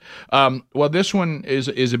Middle East? Well, this one is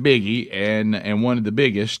a biggie and one of the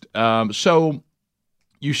biggest. So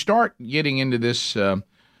you start getting into this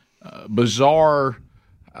bizarre.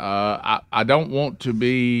 I don't want to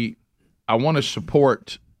be. I want to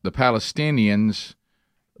support the Palestinians,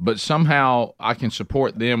 but somehow I can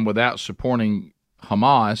support them without supporting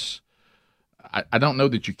Hamas. I don't know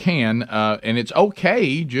that you can, and it's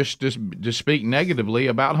okay just to speak negatively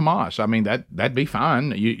about Hamas. I mean that'd be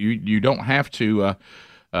fine. You don't have to.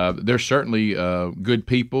 There's certainly good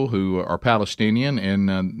people who are Palestinian,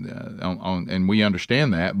 and we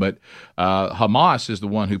understand that. But Hamas is the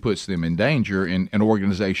one who puts them in danger, in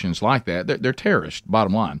organizations like that. They're terrorists,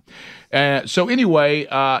 bottom line. So anyway,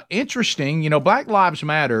 interesting. You know, Black Lives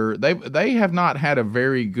Matter. They have not had a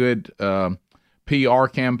very good PR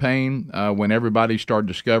campaign when everybody started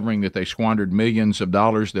discovering that they squandered millions of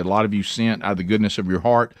dollars that a lot of you sent out of the goodness of your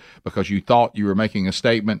heart because you thought you were making a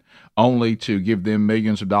statement, only to give them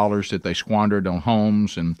millions of dollars that they squandered on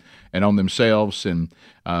homes and on themselves, and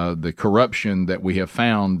the corruption that we have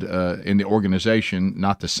found in the organization,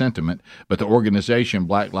 not the sentiment, but the organization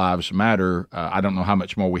Black Lives Matter. I don't know how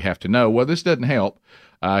much more we have to know. Well, this doesn't help.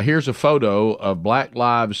 Here's a photo of Black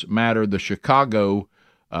Lives Matter, the Chicago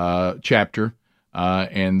chapter.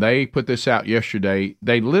 And they put this out yesterday.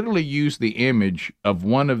 They literally used the image of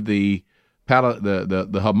one of the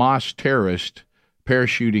Hamas terrorists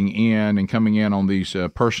parachuting in and coming in on these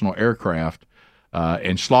personal aircraft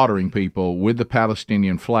and slaughtering people with the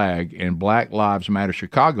Palestinian flag. And Black Lives Matter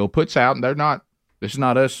Chicago puts out, and this is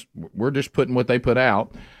not us, we're just putting what they put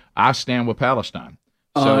out. I stand with Palestine.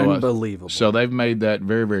 So, unbelievable. So they've made that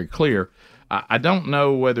very, very clear. I don't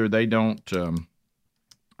know whether they don't.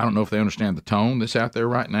 I don't know if they understand the tone that's out there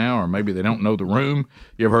right now, or maybe they don't know the room.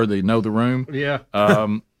 You ever heard they know the room? Yeah.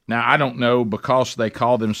 Now, I don't know, because they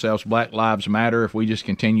call themselves Black Lives Matter, if we just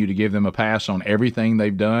continue to give them a pass on everything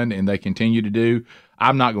they've done and they continue to do.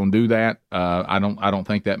 I'm not going to do that. I don't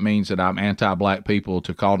think that means that I'm anti-black people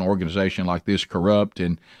to call an organization like this corrupt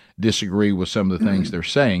and disagree with some of the things they're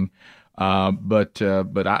saying. But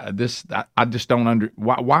I just don't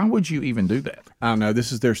why would you even do that? I don't know.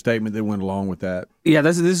 This is their statement that went along with that. Yeah,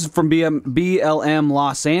 this is from BLM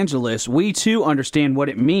Los Angeles. We too understand what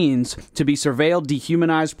it means to be surveilled,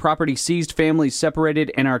 dehumanized, property seized, families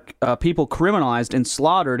separated, and our people criminalized and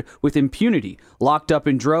slaughtered with impunity, locked up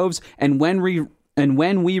in droves, and when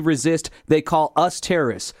we resist, they call us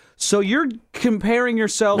terrorists. So you're comparing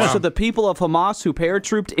yourselves to the people of Hamas who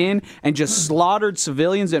paratrooped in and just slaughtered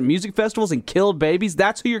civilians at music festivals and killed babies?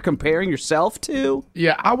 That's who you're comparing yourself to?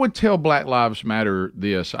 Yeah, I would tell Black Lives Matter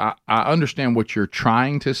this. I understand what you're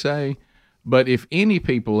trying to say, but if any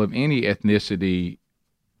people of any ethnicity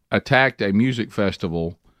attacked a music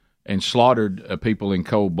festival and slaughtered people in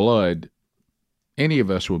cold blood, any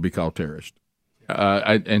of us would be called terrorists.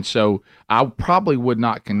 And so I probably would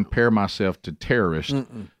not compare myself to terrorists,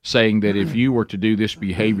 saying that if you were to do this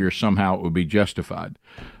behavior, somehow it would be justified.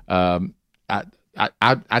 I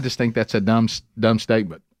just think that's a dumb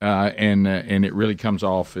statement, and it really comes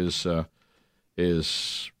off as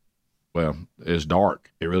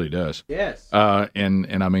dark. It really does. Yes.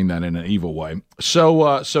 And I mean that in an evil way.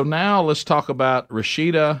 So now let's talk about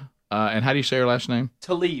Rashida. And how do you say her last name?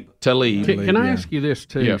 Talib. Can I ask you this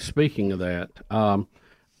too? Yeah. Speaking of that,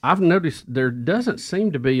 I've noticed there doesn't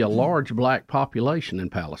seem to be a large black population in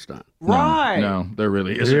Palestine. Right. No, there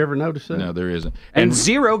really isn't. Have you ever noticed that? No, there isn't. And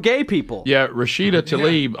zero gay people. Yeah, Rashida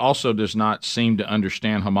Tlaib also does not seem to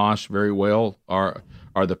understand Hamas very well or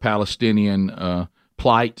the Palestinian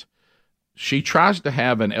plight. She tries to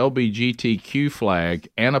have an LGBTQ flag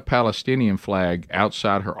and a Palestinian flag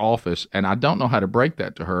outside her office, and I don't know how to break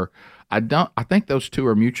that to her. I think those two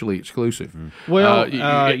are mutually exclusive. Well,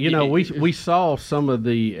 we saw some of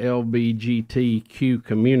the LGBTQ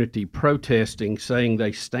community protesting, saying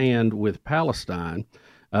they stand with Palestine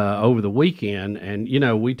over the weekend, and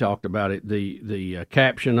we talked about it. The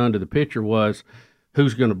caption under the picture was,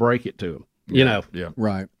 "Who's going to break it to them?" Yeah.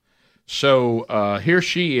 Right. So here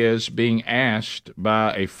she is being asked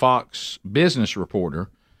by a Fox business reporter,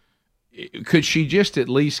 could she just at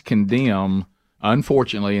least condemn,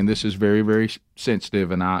 unfortunately, and this is very, very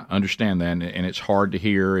sensitive, and I understand that, and it's hard to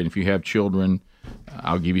hear, and if you have children,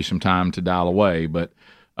 I'll give you some time to dial away, but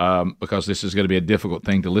because this is going to be a difficult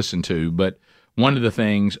thing to listen to. But one of the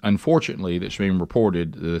things, unfortunately, that's being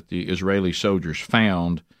reported that the Israeli soldiers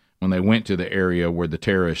found when they went to the area where the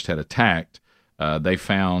terrorists had attacked, they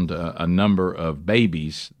found a number of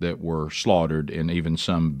babies that were slaughtered and even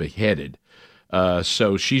some beheaded.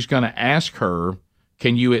 So she's going to ask her,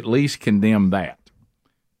 can you at least condemn that?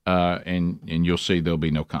 And you'll see there'll be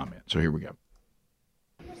no comment. So here we go.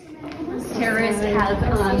 Terrorists have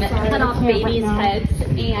cut off babies' heads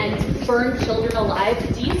and burned children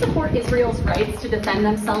alive. Do you support Israel's rights to defend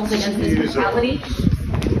themselves against this brutality?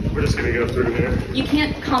 We're just going to go through here. You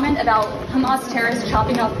can't comment about Hamas terrorists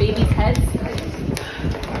chopping off babies' heads?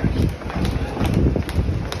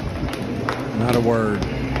 Not a word.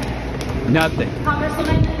 Nothing.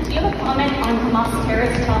 Congresswoman, do you have a comment on Hamas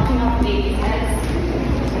terrorists chopping off babies' heads?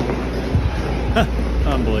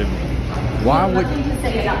 Unbelievable. Why would nothing to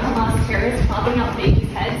say about Hamas terrorists chopping off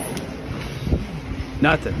babies' heads?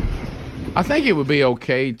 Nothing. I think it would be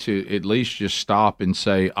okay to at least just stop and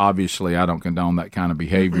say, obviously, I don't condone that kind of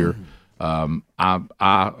behavior. I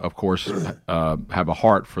of course, have a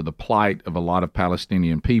heart for the plight of a lot of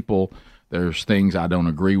Palestinian people. There's things I don't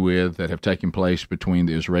agree with that have taken place between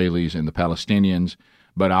the Israelis and the Palestinians,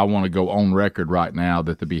 but I want to go on record right now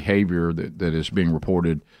that the behavior that is being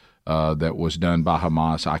reported that was done by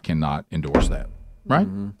Hamas, I cannot endorse that. Right?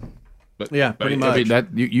 Mm-hmm. But, yeah, pretty much. I mean,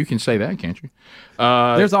 that you can say that, can't you?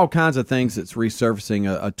 There's all kinds of things that's resurfacing.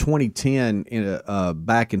 A 2010 in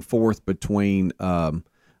back and forth between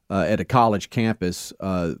at a college campus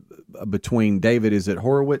between David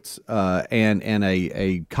Horowitz and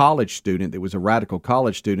a college student that was a radical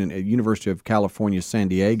college student at University of California, San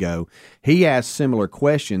Diego. He asked similar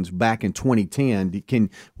questions back in 2010.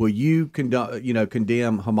 Will you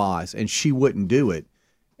condemn Hamas? And she wouldn't do it.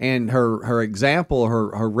 And her example,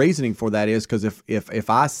 her reasoning for that is because if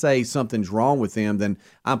I say something's wrong with them, then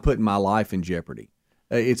I'm putting my life in jeopardy.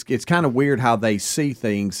 It's kind of weird how they see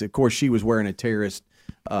things. Of course, she was wearing a terrorist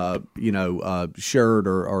shirt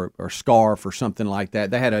or scarf or something like that.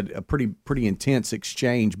 They had a pretty intense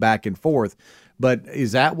exchange back and forth. But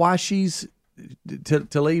is that why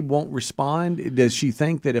Tlaib won't respond? Does she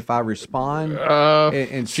think that if I respond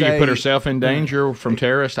and she could put herself in danger from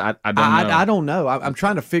terrorists? I don't know. I don't know. I'm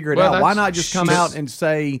trying to figure it out. Why not just come out and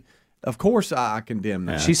say, of course I condemn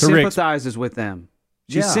that. She sympathizes with them.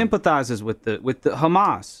 She sympathizes with the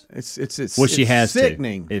Hamas. It's well, she has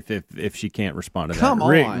sickening. To if she can't respond to that. Come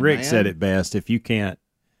on, Rick man. said it best. If you can't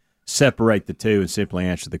separate the two and simply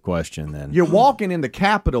answer the question, then you're walking in the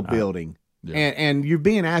Capitol building and you're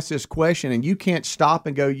being asked this question, and you can't stop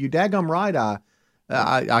and go, "You daggum right,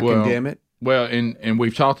 I condemn it." Well, and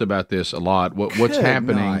we've talked about this a lot. What's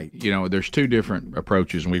happening? There's two different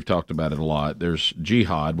approaches, and we've talked about it a lot. There's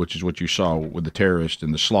jihad, which is what you saw with the terrorists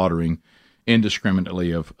and the slaughtering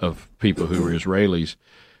indiscriminately of people who are Israelis.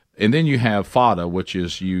 And then you have Fada, which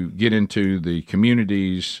is you get into the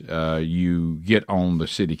communities, you get on the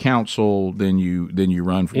city council, then you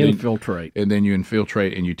run for infiltrate, and then you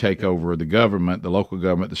infiltrate and you take over the government, the local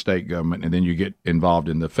government, the state government, and then you get involved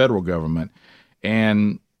in the federal government.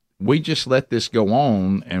 And we just let this go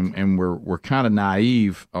on, and we're kind of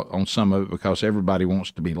naive on some of it because everybody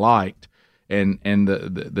wants to be liked. And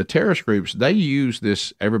the terrorist groups, they use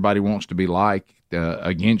this everybody wants to be like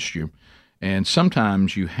against you. And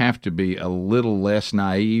sometimes you have to be a little less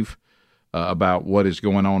naive about what is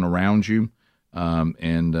going on around you.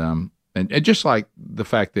 And just like the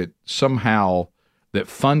fact that somehow that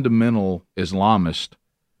fundamental Islamists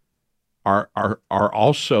are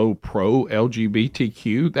also pro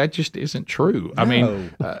LGBTQ, that just isn't true. No. I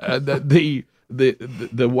mean,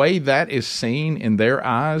 the way that is seen in their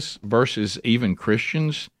eyes versus even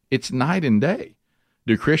Christians, it's night and day.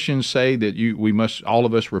 Do Christians say that we must, all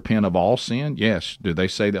of us, repent of all sin? Yes. Do they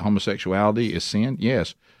say that homosexuality is sin?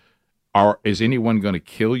 Yes. Is anyone going to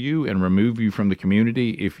kill you and remove you from the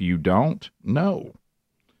community if you don't? No.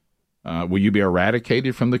 Will you be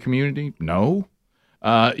eradicated from the community? No.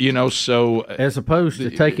 So as opposed to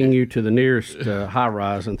taking you to the nearest high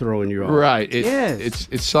rise and throwing you off. Right.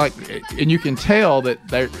 It's like, and you can tell that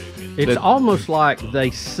it's almost like they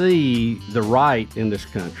see the right in this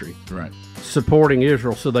country. Right. Supporting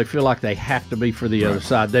Israel, so they feel like they have to be for the other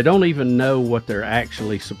side. They don't even know what they're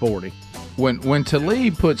actually supporting. When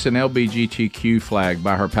Tlaib puts an LGBTQ flag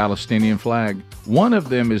by her Palestinian flag, one of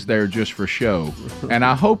them is there just for show. And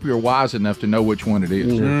I hope you're wise enough to know which one it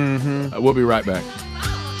is. Mm-hmm. We'll be right back.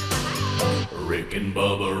 Rick and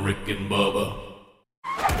Bubba, Rick and Bubba.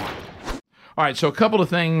 All right, so a couple of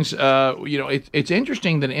things. It's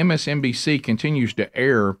interesting that MSNBC continues to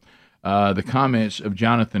air the comments of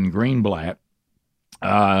Jonathan Greenblatt,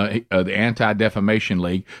 the Anti-Defamation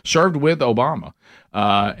League, served with Obama.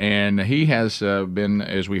 And he has been,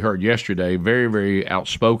 as we heard yesterday, very, very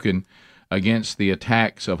outspoken against the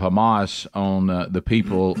attacks of Hamas on the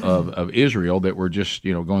people of Israel that were just,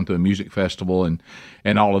 going through a music festival and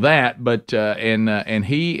all of that. But and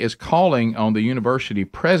he is calling on the university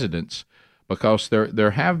presidents, because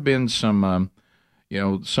there have been some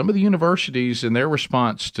some of the universities, and their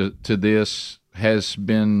response to this has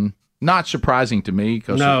been not surprising to me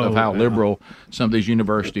because of how liberal some of these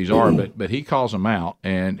universities are. But he calls them out,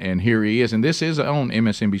 and here he is. And this is on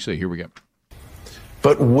MSNBC. Here we go.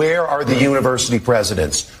 But where are the university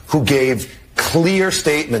presidents who gave clear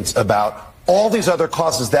statements about all these other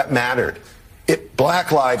causes that mattered?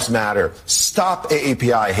 Black Lives Matter. Stop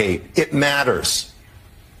AAPI hate. It matters.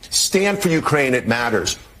 Stand for Ukraine. It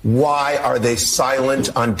matters. Why are they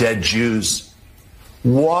silent on dead Jews?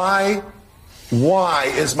 Why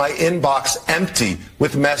is my inbox empty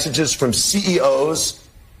with messages from CEOs,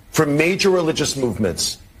 from major religious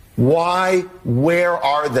movements? Why? Where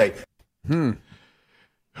are they?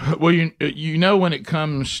 Well, when it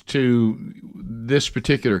comes to this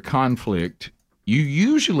particular conflict, you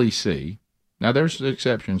usually see, now there's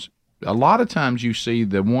exceptions, a lot of times you see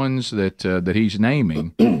the ones that he's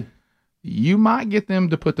naming, you might get them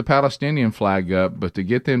to put the Palestinian flag up, but to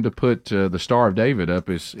get them to put the Star of David up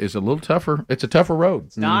is a little tougher. It's a tougher road.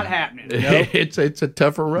 It's not happening. Nope. It's a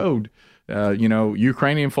tougher road.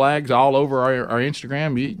 Ukrainian flags all over our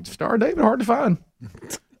Instagram. Star of David, hard to find.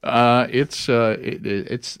 It's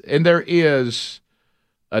and there is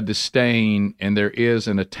a disdain and there is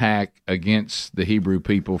an attack against the Hebrew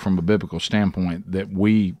people from a biblical standpoint that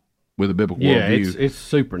we, with a biblical worldview, it's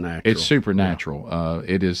supernatural. It's supernatural. Yeah.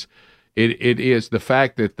 It is the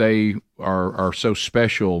fact that they are so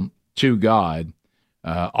special to God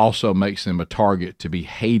also makes them a target to be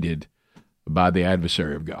hated by the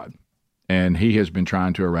adversary of God, and he has been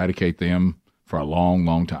trying to eradicate them for a long,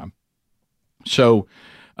 long time. So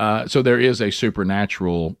there is a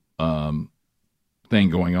supernatural thing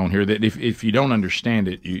going on here that if you don't understand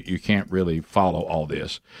it, you can't really follow all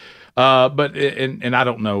this. But I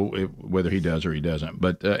don't know whether he does or he doesn't.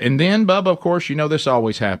 But and then Bubba, of course, this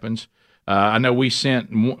always happens. I know we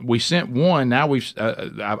sent one. Now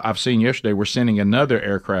I've seen yesterday we're sending another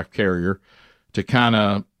aircraft carrier to kind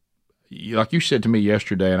of, like you said to me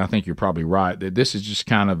yesterday, and I think you're probably right, that this is just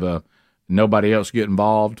kind of a nobody else get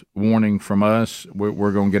involved warning from us.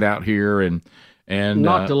 We're going to get out here and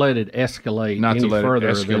not to let it escalate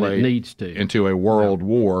further than it needs to into a world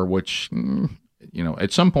war, which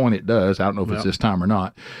at some point it does. I don't know if it's this time or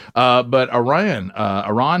not. But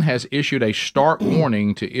Iran has issued a stark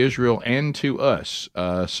warning to Israel and to us.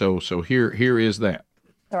 So here is that.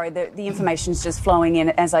 Sorry, the information's just flowing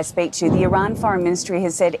in as I speak to you. The Iran Foreign Ministry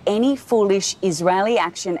has said any foolish Israeli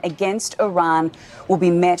action against Iran will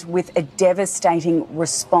be met with a devastating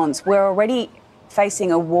response. We're already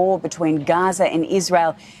facing a war between Gaza and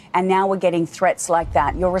Israel, and now we're getting threats like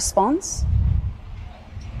that. Your response?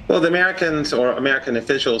 Well, the Americans or American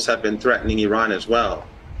officials have been threatening Iran as well.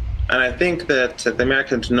 And I think that the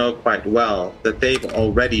Americans know quite well that they've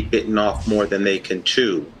already bitten off more than they can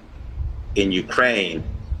chew in Ukraine,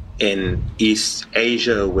 in East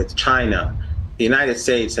Asia with China, the United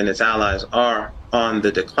States and its allies are on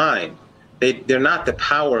the decline. They're not the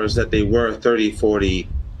powers that they were 30, 40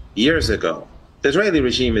 years ago. The Israeli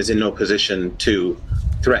regime is in no position to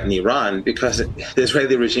threaten Iran because the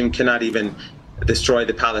Israeli regime cannot even destroy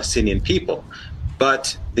the Palestinian people.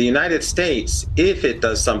 But the United States, if it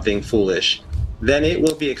does something foolish, then it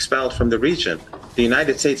will be expelled from the region. The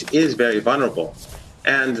United States is very vulnerable,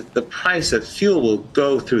 and the price of fuel will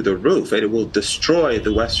go through the roof. It will destroy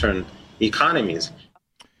the Western economies.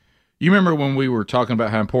 You remember when we were talking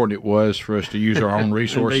about how important it was for us to use our own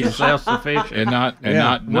resources, be self-sufficient, and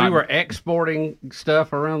not we were exporting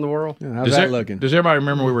stuff around the world. Yeah, how's that looking? Does everybody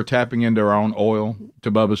remember we were tapping into our own oil?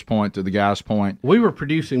 To Bubba's point, to the guy's point, we were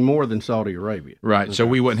producing more than Saudi Arabia, right? Okay. So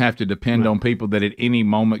we wouldn't have to depend on people that at any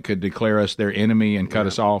moment could declare us their enemy and cut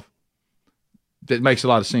us off. That makes a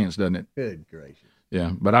lot of sense, doesn't it? Good gracious.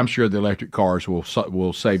 Yeah, but I'm sure the electric cars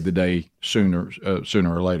will save the day sooner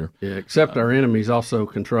or later. Yeah, except our enemies also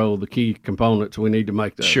control the key components we need to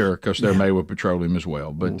make those. Sure, because they're made with petroleum as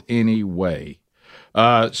well. But anyway,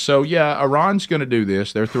 so yeah, Iran's going to do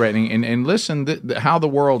this. They're threatening. And listen, how the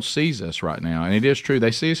world sees us right now. And it is true.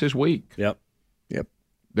 They see us as weak. Yep.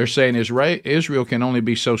 They're saying Israel can only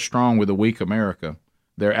be so strong with a weak America.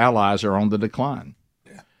 Their allies are on the decline.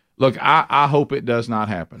 Yeah. Look, I hope it does not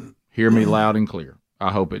happen. Hear me loud and clear.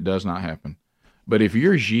 I hope it does not happen. But if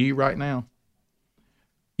you're Xi right now,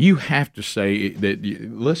 you have to say that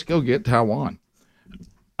let's go get Taiwan.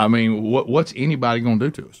 I mean, what's anybody going to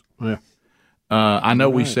do to us? Yeah. I know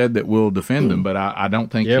we said that we'll defend them, but I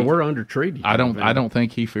don't think. Yeah, we're under treaty. I don't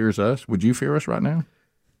think he fears us. Would you fear us right now?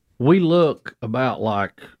 We look about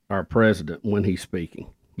like our president when he's speaking.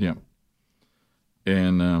 Yeah.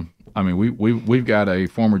 And I mean, we've got a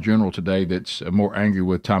former general today that's more angry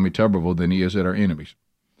with Tommy Tuberville than he is at our enemies.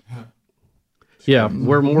 Yeah,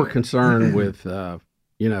 we're more concerned with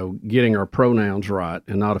getting our pronouns right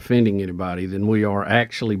and not offending anybody than we are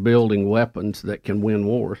actually building weapons that can win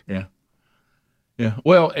wars. Yeah. Yeah.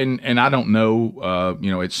 Well, and I don't know.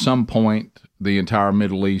 At some point, the entire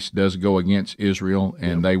Middle East does go against Israel,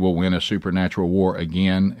 and they will win a supernatural war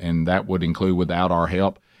again, and that would include without our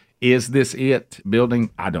help. Is this it?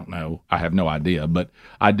 Building? I don't know. I have no idea, but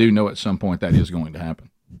I do know at some point that is going to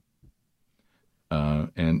happen.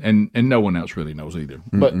 And no one else really knows either.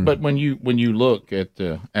 Mm-mm. But when you look at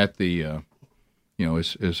the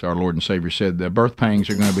as our Lord and Savior said, the birth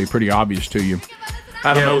pangs are going to be pretty obvious to you.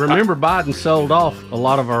 I don't know. Remember, Biden sold off a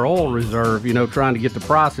lot of our oil reserve, trying to get the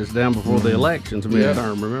prices down before the elections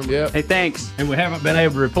midterm, remember? Yeah. Hey, thanks. And we haven't been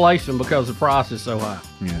able to replace them because the price is so high.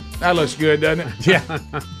 Yeah. That looks good, doesn't it? Yeah.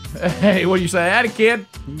 Hey, what do you say? Atta kid.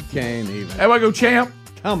 You can't even. Hey, I go champ.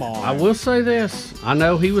 Come on. I will say this. I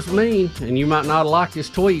know he was mean, and you might not like his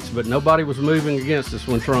tweets, but nobody was moving against us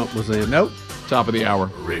when Trump was in. Nope. Top of the hour.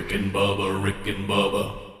 Rick and Bubba, Rick and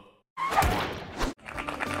Bubba.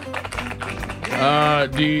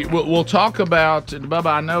 We'll talk about Bubba.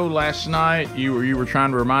 I know last night you were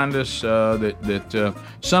trying to remind us that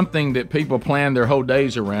something that people plan their whole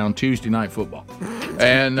days around, Tuesday night football,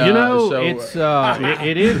 and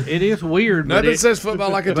it is weird. Nothing says football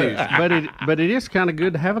like a Tuesday, but it is kind of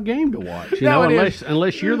good to have a game to watch.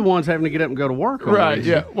 Unless you're the ones having to get up and go to work. Right?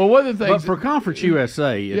 Yeah. Well, one of the things, but for Conference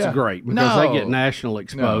USA, it's great because they get national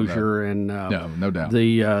exposure and no doubt.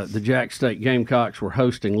 The Jack State Gamecocks were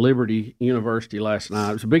hosting Liberty University last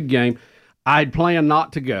night. It was a big game. I'd planned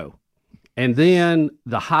not to go, and then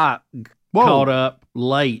the hype caught up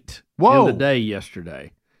late in the day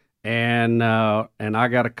yesterday, and I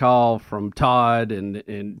got a call from Todd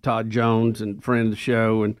and Todd Jones and friend of the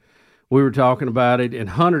show, and we were talking about it.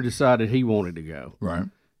 And Hunter decided he wanted to go, right?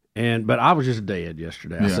 But I was just dead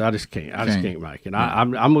yesterday. So I just can't. I just can't make it.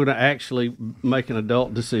 I'm going to actually make an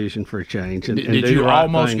adult decision for a change. And did do you the right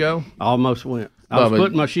almost thing. go? I almost went. I was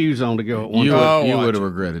putting my shoes on to go at one time. You would have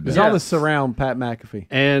regretted that. It's all the surround Pat McAfee.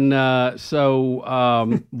 And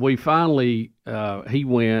so we finally, he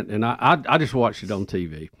went, and I just watched it on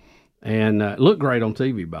TV. And it looked great on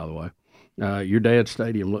TV, by the way. Your dad's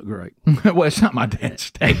stadium looked great. Well, it's not my dad's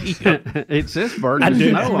stadium. It says Burgess.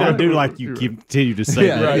 I do like you continue to say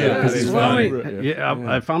that.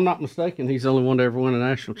 If I'm not mistaken, he's the only one to ever win a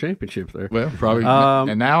national championship there. Well, probably.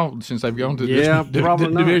 And now, since they've gone to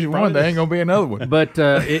Division One, there ain't going to be another one. But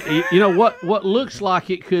what looks like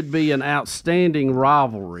it could be an outstanding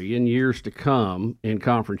rivalry in years to come in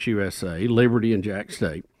Conference USA, Liberty and Jack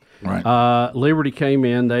State. Right. Liberty came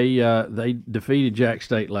in. They defeated Jack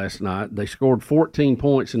State last night. They scored 14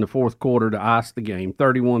 points in the fourth quarter to ice the game,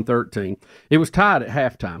 31-13. It was tied at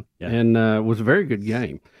halftime, and was a very good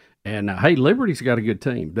game. And hey, Liberty's got a good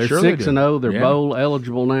team. They're Sure they 6-0. do. They're bowl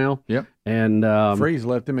eligible now. Yep. And Freeze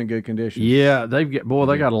left them in good condition. Yeah, they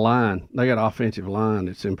got a line. They got an offensive line.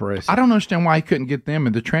 It's impressive. I don't understand why he couldn't get them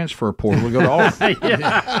in the transfer portal to go to Auburn.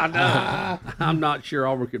 I know. I'm not sure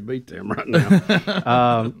Auburn could beat them right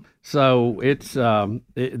now. So it's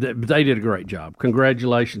they did a great job.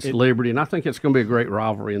 Congratulations to Liberty, and I think it's going to be a great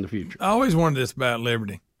rivalry in the future. I always wondered this about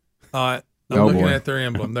Liberty. All right, I'm Oh, looking boy. at their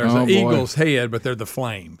emblem. There's Oh, an boy. Eagle's head, but they're the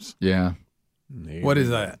Flames. Yeah. What is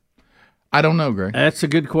that? I don't know, Greg. That's a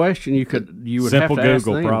good question. You would Simple have to ask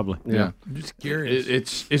Google, them. probably. Yeah. I'm just curious.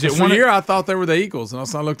 Is it For one a of- year I thought they were the Eagles, and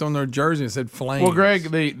also I looked on their jersey and it said Flames. Well, Greg,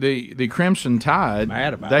 the Crimson Tide,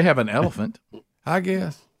 Mad about they it. have an elephant. I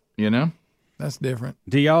guess You know, that's different.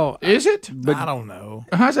 Do y'all? is it? I don't know.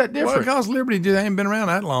 How's that Well, different? because Liberty they ain't been around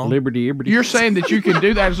that long. Liberty. You're saying that you can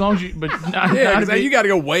do that as long as you, but Yeah, 'cause you got to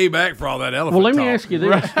go way back for all that elephant. Well, let me talk. ask you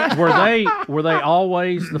this: were they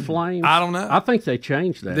always the Flames? I don't know. I think they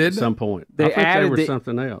changed that Did at they? some point. They I think added they were the-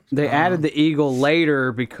 something else. They added the eagle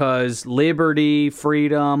later because liberty,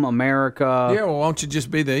 freedom, America. Yeah, well, why don't you just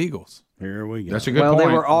be the Eagles? Here we go. That's a good Well, point.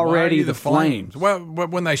 they were Why are already you the Flames. Well,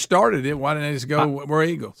 but when they started it, why didn't they just go, we're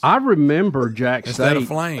Eagles? I remember Jack Instead of State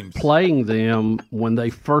Flames. playing them when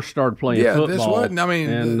they first started playing Yeah, football. this wasn't, I mean,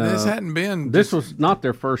 and, this hadn't been. This was not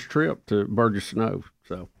their first trip to Burgess Snow.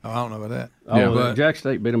 So I don't know about that. Oh, Jack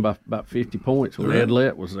State beat them by about 50 points when Really? Ed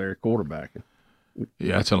Lett was there quarterbacking.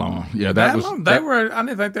 Yeah, that's a long. Yeah, That long, they were. I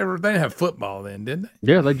didn't think they didn't have football then, did they?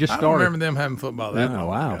 Yeah, they just I don't started. remember them having football then. Oh,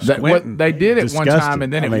 wow. What they did it one Disgusting. time,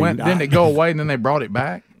 and then didn't it go away, and then they brought it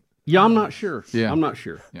back. Yeah, I'm not sure. Yeah. I'm not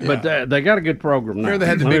sure. But they got a good program now. Here they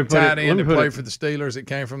had the Let me big put it- tight let end me to put play it- for the Steelers. It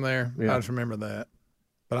came from there. Yeah. I just remember that.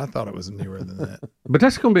 But I thought it was newer than that. But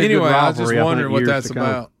that's going to be a Anyway, good I was rivalry. just wondering think, what years that's to come.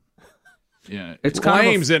 about. Yeah, It's kind of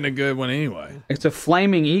Flames isn't a good one anyway. It's a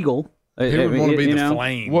flaming eagle. Who would want to be You the know?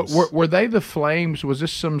 Flames? What were they the Flames? Was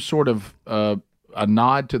this some sort of a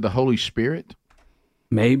nod to the Holy Spirit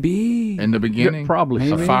Maybe. in the beginning? Probably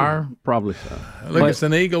a so. fire. Probably so. Look, it's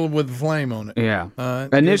an eagle with a flame on it. Yeah.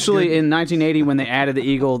 It's Initially, good. in 1980, when they added the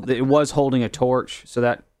eagle, it was holding a torch, so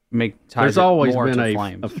that ties There's it always more been to a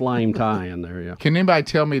flames. flame tie in there. Yeah. Can anybody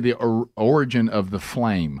tell me the origin of the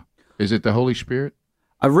flame? Is it the Holy Spirit?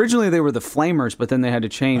 Originally, they were the flamers, but then they had to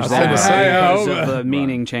change I that said the because same. of the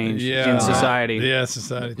meaning change in society. Yeah,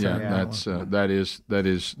 society. Yeah, turned that is That's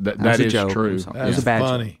a is joke. true. It's That's a bad joke.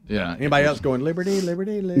 funny. Yeah. Anybody else going liberty,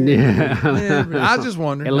 liberty, liberty? Yeah. I was just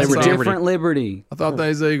wondering. And It's a That's all. different liberty. I thought they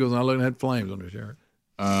was the Eagles, and I looked and had flames on their shirt.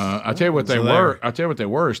 I tell you what they So were. I tell you what they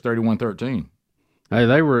were. Is 31-13. Hey,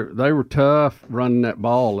 they were tough running that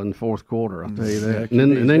ball in the fourth quarter. I'll tell you that. And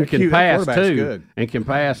then that can that pass quarterback's too, good. and can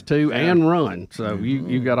pass too, and run. So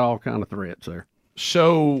you got all kind of threats there.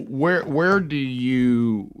 So where do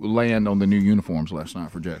you land on the new uniforms last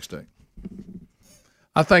night for Jack State?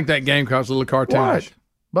 I think that game cost a little cartoonish.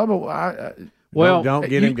 Bubba, Well, don't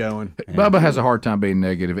get him going. Bubba has a hard time being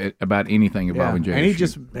negative about anything involving JSU. And he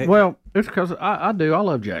just Well, it's because I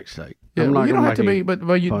love Jack State. Yeah, I'm well, not you don't gonna have to make be, any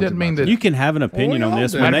but you puns doesn't mean about that You can have an opinion on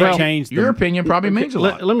this when they Well, change your opinion probably means a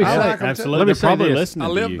lot. Let me say, absolutely. Let me They're say probably this. listening I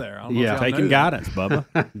to live you. there. I don't know Yeah. if y'all Taking knew. guidance,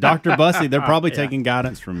 Bubba. Dr. Bussey, they're probably taking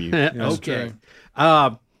guidance from you. Okay.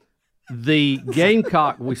 The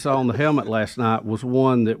Gamecock we saw on the helmet last night was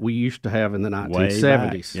one that we used to have in the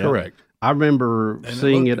 1970s. Yep. Correct. I remember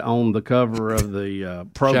seeing it on the cover of the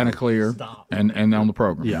program. Chanticleer and on the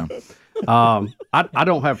program. Yeah. I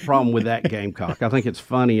don't have a problem with that Gamecock. I think it's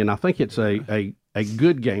funny, and I think it's a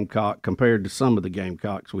good Gamecock compared to some of the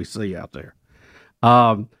Gamecocks we see out there.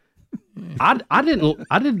 I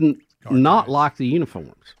didn't not like the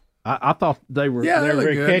uniforms. I thought they were Yeah, they were look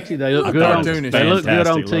very good. catchy. They look I good on cartoonish. they look good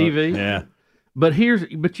on Fantastic TV. look. Yeah.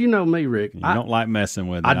 But you know me, Rick. You don't like messing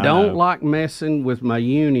with it. I don't know. like messing with my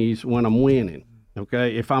unis when I'm winning.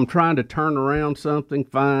 Okay, if I'm trying to turn around something,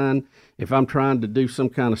 fine. If I'm trying to do some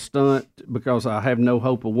kind of stunt because I have no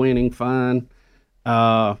hope of winning, fine.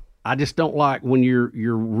 I just don't like when you're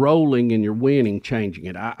rolling and you're winning, changing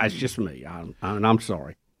it. It's just me. I'm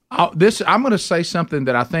sorry. I'm going to say something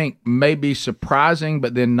that I think may be surprising,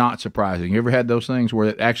 but then not surprising. You ever had those things where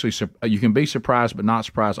it actually you can be surprised but not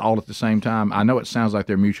surprised all at the same time? I know it sounds like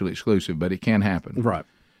they're mutually exclusive, but it can happen. Right.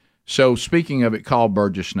 So speaking of it, called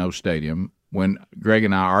Burgess Snow Stadium, when Greg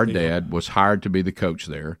and our dad was hired to be the coach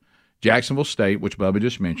there, Jacksonville State, which Bubba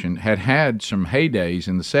just mentioned, had some heydays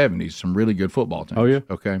in the 70s, some really good football teams. Oh, yeah?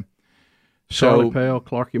 Okay. Charlie Pell,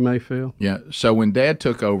 Clarkie Mayfield. Yeah. So when Dad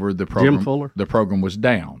took over the program, Jim Fuller. the program was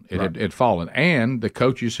down. It had fallen. And the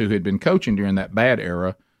coaches who had been coaching during that bad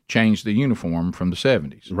era changed the uniform from the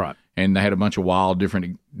 70s. Right. And they had a bunch of wild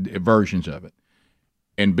different versions of it.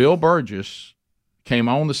 And Bill Burgess came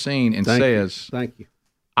on the scene and says, "Thank you.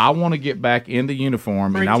 I want to get back in the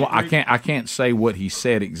uniform," and I can't say what he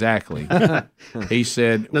said exactly. He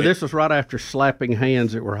said, "No, this was right after slapping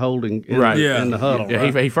hands that were holding in, in the huddle." Yeah,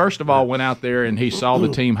 he first of all went out there and he saw the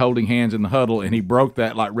team holding hands in the huddle, and he broke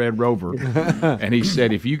that like Red Rover. And he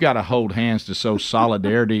said, "If you got to hold hands to show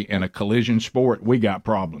solidarity in a collision sport, we got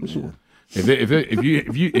problems." If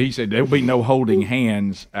you, he said, "There'll be no holding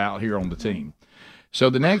hands out here on the team." So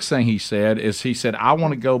the next thing he said is, "I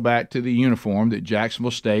want to go back to the uniform that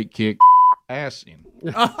Jacksonville State kicked ass in."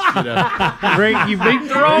 Rick, you beat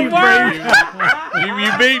the wrong word.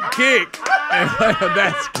 You beat kick.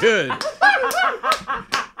 That's good.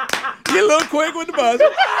 Get a little quick with the buzzer.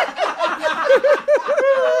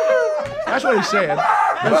 That's what he said.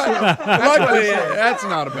 Luckily, that's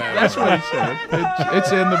not a bad. That's what he said.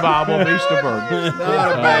 It's in the Bible, Easterberg.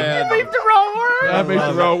 Not a bad. You beat the wrong word. I beat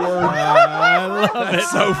the wrong word. I love it.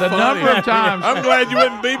 So the funny. number of times. I'm glad you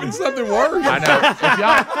wasn't beeping something worse. I know. If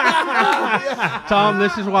y'all, Tom,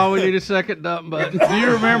 this is why we need a second dump button. do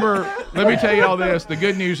you remember? Let me tell you all this. The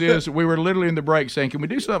good news is we were literally in the break saying, "Can we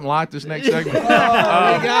do something like this next segment?" You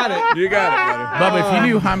got it. You got it, buddy. Bubba, if you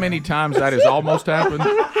knew how many times that has almost happened,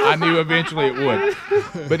 I knew eventually it would.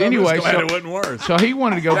 But anyway, I'm just glad it wasn't worse. So he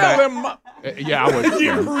wanted to go back. Yeah, I would.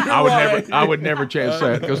 I would never chance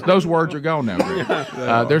that because those words are gone now.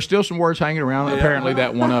 There's still some words hanging around. Apparently,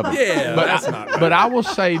 that one of them. Yeah, but I will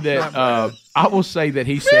say that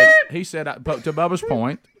he said to Bubba's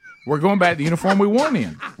point, we're going back to the uniform we won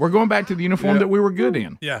in. We're going back to the uniform that we were good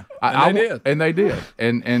in. Yeah, and they did.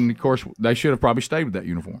 And of course, they should have probably stayed with that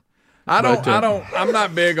uniform. I'm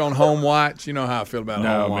not big on home whites. You know how I feel about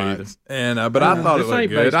home whites. And but I thought it looked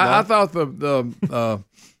good. I thought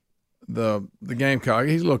the Gamecock,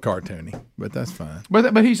 he's a little cartoony, but that's fine.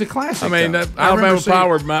 But he's a classic. I mean, that Alabama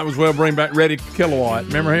Powered might as well bring back Ready Kilowatt.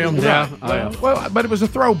 Remember him? Yeah. Well, but it was a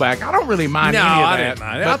throwback. I don't really mind any of that. I didn't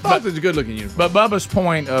mind it. I thought it was a good-looking uniform. But Bubba's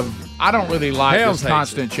point of I don't really like this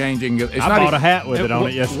constant changing. I bought a hat with it on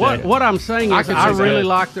it yesterday. What I'm saying is I really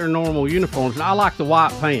like their normal uniforms. And I like the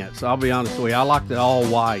white pants. I'll be honest with you. I like the all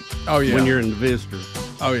white when you're in the visitor.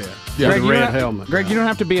 Oh, yeah. Greg, the red helmet. Greg, you don't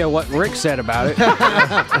have to be what Rick said about it.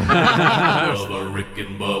 Bubba, Rick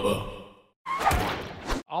and Bubba.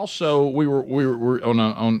 Also, we were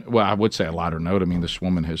on well, I would say a lighter note. I mean, this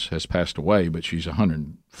woman has passed away, but she's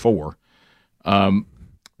 104.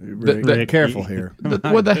 Be careful here.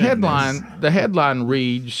 The headline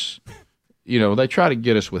reads, they try to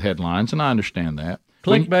get us with headlines, and I understand that.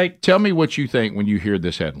 Clickbait. Tell me what you think when you hear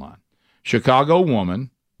this headline: Chicago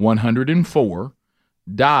woman, 104.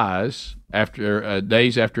 Dies after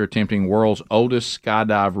days after attempting world's oldest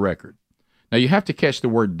skydive record. Now you have to catch the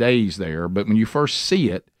word "days" there, but when you first see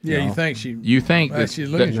it, you think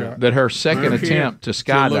that her second attempt to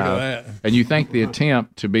skydive, and you think the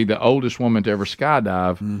attempt to be the oldest woman to ever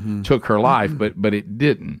skydive took her life, but it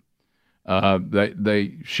didn't.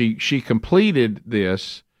 She completed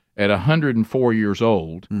this at 104 years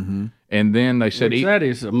old. And then they said that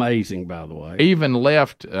is amazing, by the way. Even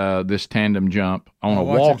left this tandem jump on a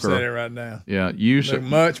walker. Watch him say it right now. Yeah, look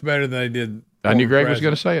much better than they did. I knew Greg was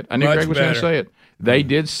going to say it. They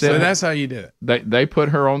did sit. So that's how you do it. They put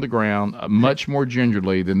her on the ground much more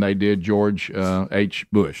gingerly than they did George H.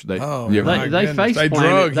 Bush. They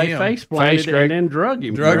face planted and then drug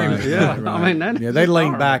him. I mean, they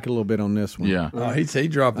leaned back a little bit on this one. Yeah, he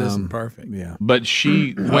dropped this one perfect. Yeah, but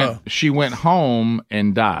she went home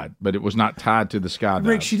and died, but it was not tied to the skydive.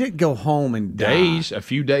 Rick, she didn't go home and a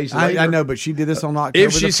few days later. I know, but she did this on October.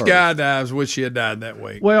 If she skydives, would she have died that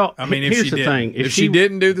week? Well, I mean, here's the thing: if she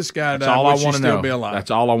didn't do the skydive, that's all I want to know. Alive?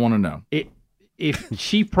 That's all I want to know. If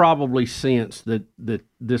she probably sensed that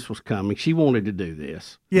this was coming, she wanted to do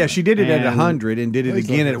this. Yeah, she did it at 100 and did it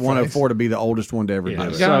again at 104 to be the oldest one to ever do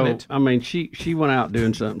it. So, I mean, she went out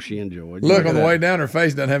doing something she enjoyed. Look, on the way down, her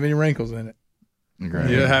face doesn't have any wrinkles in it. Great.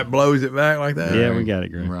 You know how it blows it back like that? Yeah, we got it,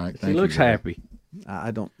 Greg. Right. She looks happy.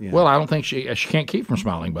 I don't. Yeah. Well, I don't think she can't keep from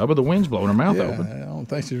smiling, Bubba. The wind's blowing her mouth open. I don't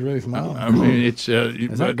think she's really smiling. I mean, it's.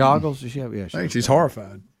 Is that goggles? Does she have? Yeah, I think she's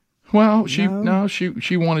horrified. Well, she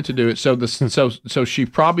wanted to do it. So she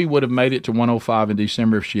probably would have made it to 105 in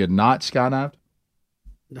December if she had not skydived.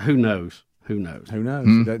 Who knows? It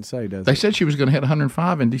doesn't say, does it? They said she was going to hit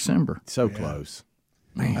 105 in December. So close.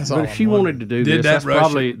 Man, but if she wanted to do this, that's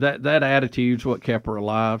probably that attitude's what kept her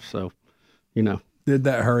alive. So, Did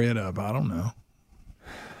that hurry it up? I don't know.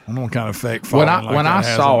 I don't kind of fake. When I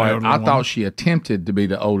saw it, I thought she attempted to be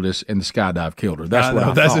the oldest, and the skydive killed her. That's what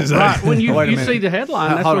I thought. Right. When you see the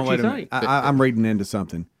headline, that's what you think. I'm reading into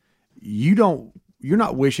something. You don't you're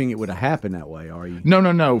not wishing it would have happened that way, are you?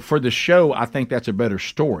 No. For the show, I think that's a better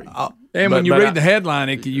story. And when you read the headline,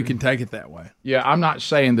 you can take it that way. Yeah, I'm not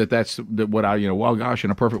saying that's what well, gosh,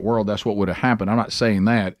 in a perfect world, that's what would have happened. I'm not saying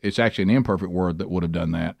that. It's actually an imperfect world that would have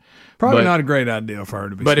done that. Probably not a great idea for her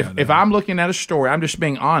to be. But if I'm looking at a story, I'm just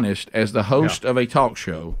being honest as the host of a talk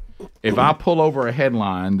show. If I pull over a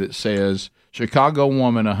headline that says Chicago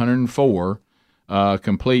woman 104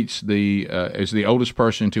 completes is the oldest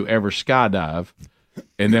person to ever skydive,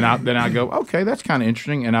 and then I go, okay, that's kind of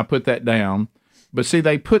interesting, and I put that down. But see,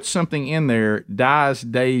 they put something in there, dies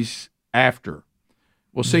days after.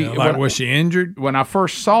 Well, see, was she injured? When I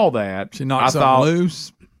first saw that, she knocked something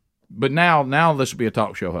loose. But now this will be a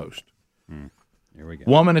talk show host. Here we go.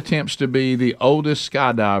 Woman attempts to be the oldest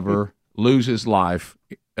skydiver, loses life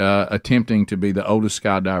attempting to be the oldest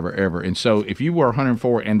skydiver ever. And so, if you were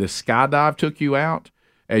 104 and the skydive took you out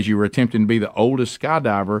as you were attempting to be the oldest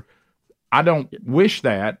skydiver, I don't wish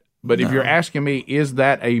that. But if you're asking me, is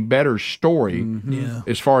that a better story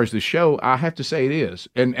as far as the show? I have to say it is.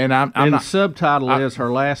 And I'm and not, the subtitle is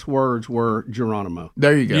her last words were Geronimo.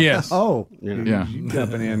 There you go. Yes. Oh, yeah.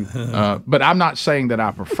 Jumping in. But I'm not saying that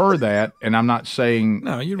I prefer that, and I'm not saying.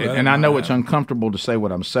 No, you're right. And I know it's uncomfortable to say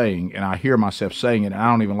what I'm saying, and I hear myself saying it, and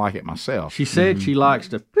I don't even like it myself. She said she likes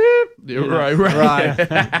to beep. Right.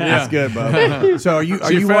 That's good, Bubba. So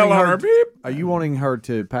are you wanting her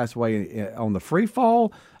to pass away on the free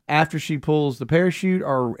fall? After she pulls the parachute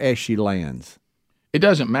or as she lands? It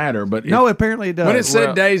doesn't matter, but apparently it does. When it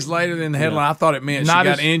said days later in the headline, I thought it meant she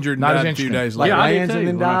got injured and died a few days later. Lands and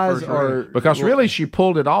then dies, because really she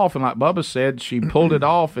pulled it off, and like Bubba said, she pulled it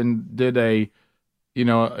off and did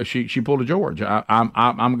she pulled a George.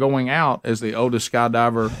 I'm going out as the oldest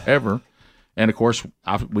skydiver ever, and of course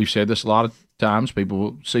we've said this a lot of times. People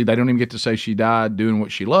will see they don't even get to say she died doing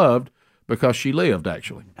what she loved because she lived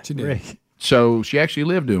actually. She did. So she actually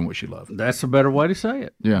lived doing what she loved. That's a better way to say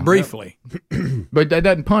it. Yeah. Briefly. But that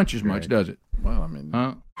doesn't punch as much, does it? Well, I mean.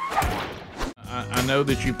 I know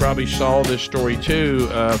that you probably saw this story, too.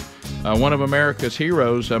 One of America's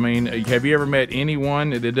heroes. I mean, have you ever met anyone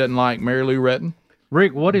that doesn't like Mary Lou Retton?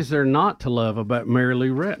 Rick, what is there not to love about Mary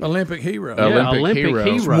Lou Retton? Olympic hero. Olympic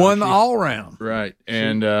hero. Won the all-round. Right.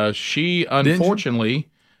 And she unfortunately,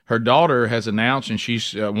 her daughter has announced, and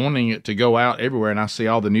she's wanting it to go out everywhere, and I see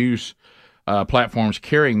all the news platforms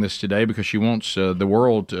carrying this today because she wants the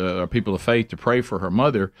world, people of faith, to pray for her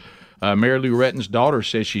mother. Mary Lou Retton's daughter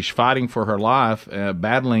says she's fighting for her life,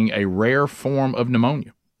 battling a rare form of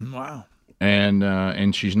pneumonia. Wow.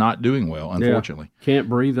 And she's not doing well, unfortunately. Yeah. Can't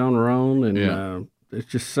breathe on her own, and it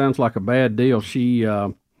just sounds like a bad deal. She's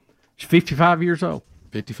 55 years old.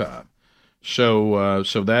 55. So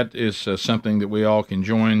that is something that we all can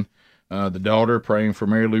join. The daughter praying for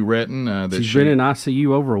Mary Lou Retton. She's been in ICU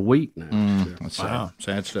over a week now. That's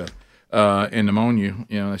sad stuff. And pneumonia,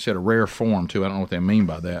 they said a rare form too. I don't know what they mean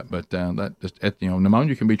by that, but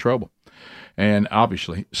pneumonia can be trouble, and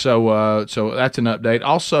obviously, so that's an update.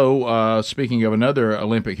 Also, speaking of another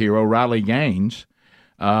Olympic hero, Riley Gaines,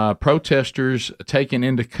 protesters taken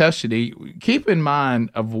into custody. Keep in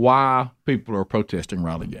mind of why people are protesting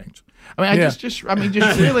Riley Gaines. I mean, just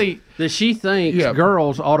really. That she thinks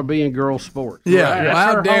girls ought to be in girls' sports. Yeah, right? Well,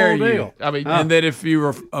 how dare you? Deal. I mean, and that if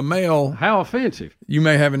you're a male, how offensive, you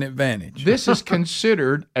may have an advantage. This is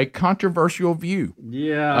considered a controversial view.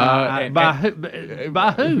 Yeah, by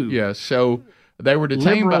who? Yeah, so they were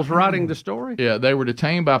detained. Liberals writing the story. Yeah, they were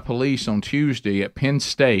detained by police on Tuesday at Penn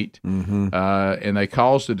State, and they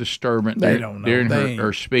caused a disturbance during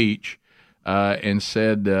her speech. And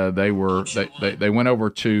said they went over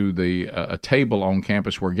to a table on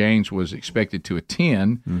campus where Gaines was expected to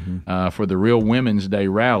attend for the Real Women's Day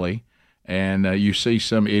rally, and you see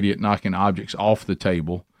some idiot knocking objects off the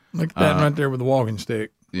table. Look at that right there with the walking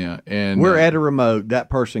stick. Yeah, and we're at a remote. That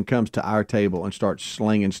person comes to our table and starts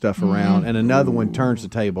slinging stuff around, and another one turns the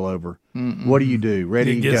table over. What do you do?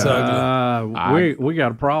 Ready to go? We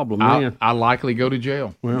got a problem. I likely go to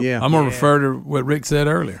jail. Well, I'm gonna refer to what Rick said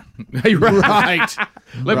earlier. Right.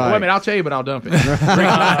 Wait a minute. I'll tell you, but I'll dump it.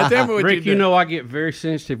 Tell me what Rick, you know I get very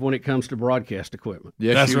sensitive when it comes to broadcast equipment.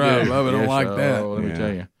 Yes, that's right. Do. Love it. Don't like that. Let me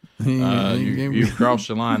tell you. You've crossed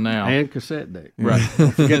the line now. And cassette deck. Right.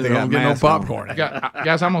 Forget they don't get no popcorn.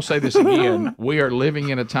 Guys, I'm going to say this again. We are living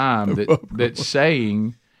in a time that's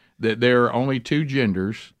saying that there are only two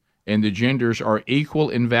genders, and the genders are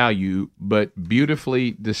equal in value but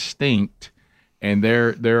beautifully distinct. And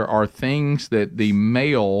there are things that the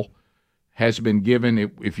male has been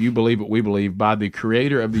given, if you believe what we believe, by the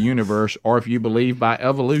creator of the universe, or if you believe by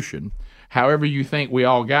evolution, however you think we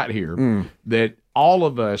all got here, that all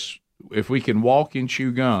of us if we can walk and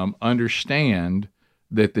chew gum, understand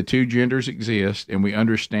that the two genders exist, and we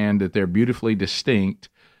understand that they're beautifully distinct.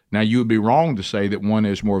 Now, you would be wrong to say that one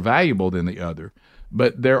is more valuable than the other,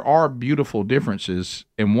 but there are beautiful differences,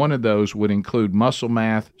 and one of those would include muscle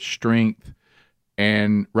mass, strength,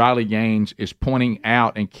 and Riley Gaines is pointing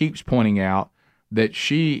out and keeps pointing out that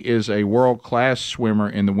she is a world-class swimmer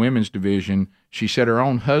in the women's division. She said her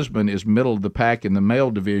own husband is middle of the pack in the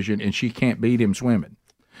male division, and she can't beat him swimming.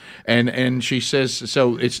 And she says,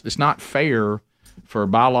 so it's not fair for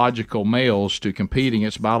biological males to compete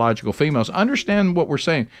against biological females. Understand what we're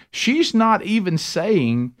saying. She's not even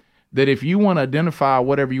saying that if you want to identify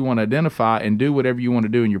whatever you want to identify and do whatever you want to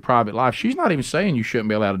do in your private life, she's not even saying you shouldn't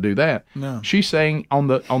be allowed to do that. No. She's saying on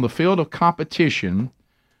the field of competition,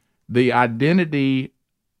 the identity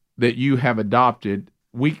that you have adopted,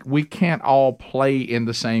 we can't all play in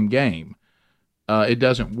the same game. It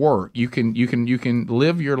doesn't work. You can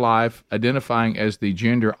live your life identifying as the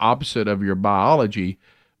gender opposite of your biology,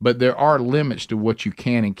 but there are limits to what you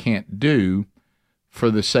can and can't do for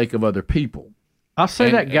the sake of other people. I'll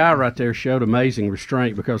say that guy right there showed amazing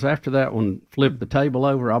restraint, because after that one flipped the table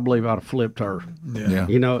over, I believe I'd have flipped her. Yeah.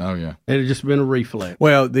 You know, oh yeah, it had just been a reflex.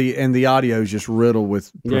 Well, the audio is just riddled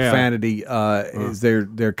with profanity. As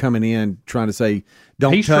they're coming in trying to say,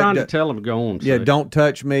 don't. He's trying to tell them to go on. Yeah, don't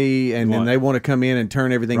touch me, and then they want to come in and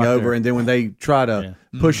turn everything over, and then when they try to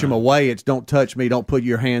push him away, it's don't touch me, don't put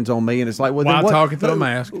your hands on me, and it's like, well, while then talking through a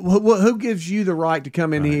mask. Who gives you the right to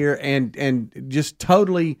come in here and just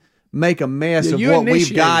totally make a mess of what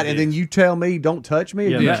we've got, and then you tell me don't touch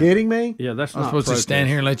me? Are you kidding me? Yeah, that's I'm not supposed to stand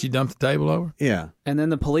here and let you dump the table over? Yeah. And then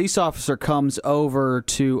the police officer comes over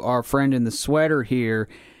to our friend in the sweater here,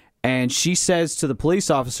 and she says to the police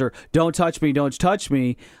officer, don't touch me, don't touch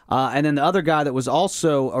me. And then the other guy that was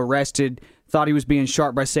also arrested thought he was being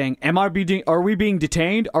sharp by saying, are we being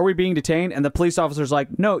detained? Are we being detained? And the police officer's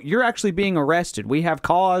like, no, you're actually being arrested. We have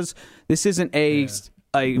cause. This isn't a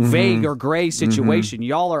vague or gray situation.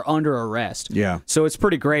 Y'all are under arrest. Yeah. So it's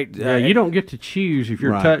pretty great. Yeah, you don't get to choose if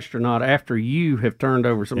you're touched or not after you have turned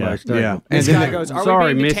over somebody's table. Yeah. This guy goes, are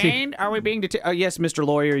we being detained? Are we being detained? Oh, yes, Mr.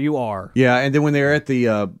 Lawyer, you are. Yeah, and then when they're at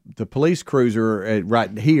the police cruiser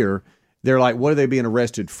right here, they're like, what are they being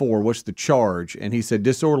arrested for? What's the charge? And he said,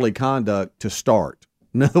 disorderly conduct to start.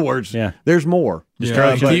 In other words, there's more. Just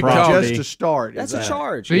to start. That's a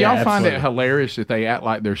charge. Do y'all find it hilarious that they act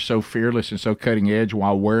like they're so fearless and so cutting edge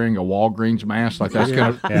while wearing a Walgreens mask? Like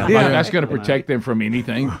that's gonna protect them from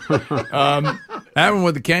anything. That one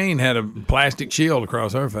with the cane had a plastic shield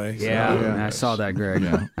across her face. Yeah. I saw that, Greg.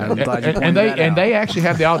 Yeah. I'm glad you and they actually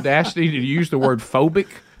have the audacity to use the word phobic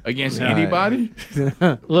against anybody.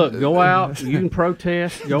 Look, go out. You can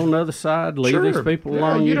protest. Go on the other side. Leave these people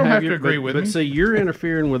alone. You don't have to agree with me. But see, you're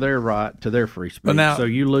interfering with their right to their free speech. Now, so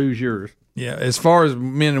you lose yours. Yeah, as far as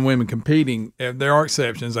men and women competing, there are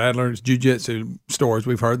exceptions. Adler's jiu-jitsu stories,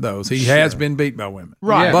 we've heard those. He has been beat by women.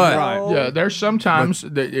 Right. But yeah, there's sometimes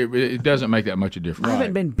that it doesn't make that much of a difference. I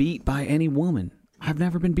haven't been beat by any woman. I've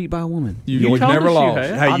never been beat by a woman. You've never lost.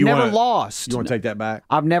 I've never lost. You want to take that back?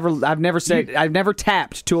 I've never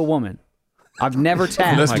tapped to a woman. I've never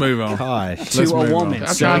tapped. Let's move on. To a woman.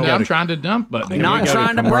 I'm trying to dump button. I'm not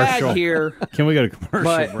trying to brag here. Can we go to commercial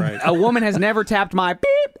but break? A woman has never tapped my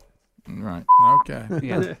beep. Right. Okay.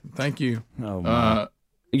 Yeah. Thank you. Oh,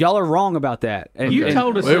 y'all are wrong about that. And, you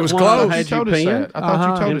told us it was close. You told us that. I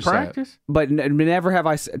thought you told us practice. But never have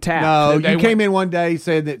I tapped. No, you came in one day,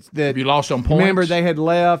 said that you lost on points. Remember, they had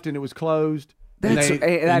left and it was closed. You're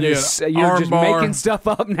just making stuff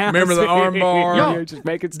up now. Remember the arm bar? You're just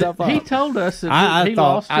making stuff up. He told us that he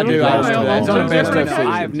lost. I do.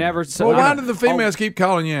 I have never. Well, why do the females keep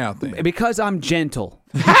calling you out then? Because I'm gentle.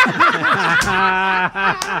 Okay,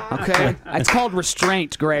 it's called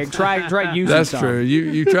restraint, Greg. Try using. That's true.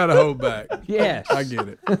 You try to hold back. Yes, I get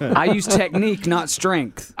it. I use technique, not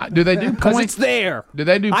strength. Do they do because points? It's there. Do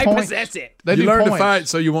they do points? I possess it. You learn to fight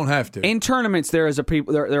so you won't have to. In tournaments, there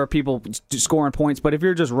are people scoring points, but if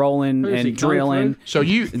you're just rolling and drilling,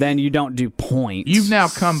 then you don't do points. You've now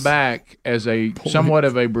come back as somewhat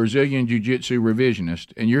of a Brazilian jiu-jitsu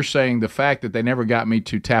revisionist, and you're saying the fact that they never got me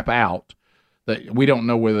to tap out, that we don't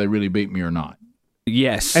know whether they really beat me or not.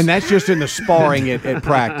 Yes. And that's just in the sparring at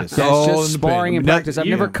practice. That's just sparring in practice. I've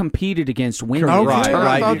never competed against women.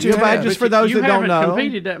 Right. Just for those that don't know. You haven't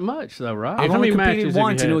competed that much, though, right? I've only competed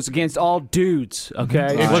once, and it was against all dudes,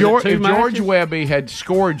 okay? If George Webby had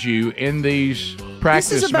scored you in these practice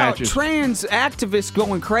This is about matches. trans activists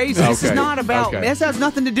going crazy. This is not about. This has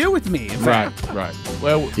nothing to do with me. In fact. Right.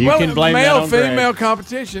 Well, you can blame male-female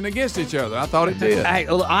competition against each other. I thought it did. Hey,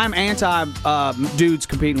 I'm anti dudes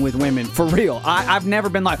competing with women for real. I've never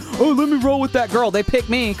been like, oh, let me roll with that girl. They pick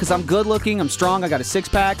me because I'm good looking, I'm strong, I got a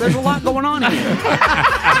six-pack. There's a lot going on here.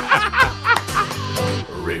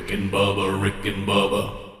 Rick and Bubba, Rick and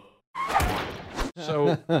Bubba.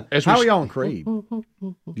 So, how are y'all on Creed? Y'all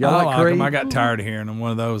like Creed? Them. I got tired of hearing them.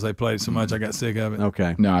 One of those they played so much, I got sick of it.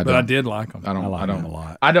 Okay, no, I don't. But I did like them. I like them a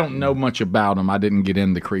lot. I don't know much about them. I didn't get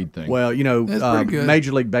in the Creed thing. Well,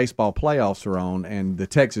 Major League Baseball playoffs are on, and the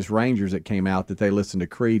Texas Rangers, it came out that they listened to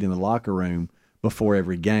Creed in the locker room before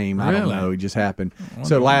every game. I don't know. It just happened.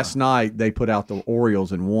 So last night they put out the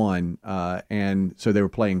Orioles and won, and so they were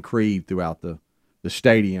playing Creed throughout the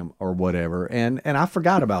stadium or whatever, and I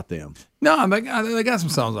forgot about them. No, they got some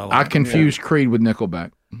songs I like. I confused Creed with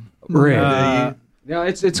Nickelback. Really? Yeah,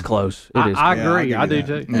 it's close. It is. I agree. I do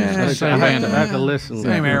too. I have to listen.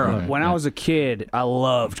 Same era. When I was a kid, I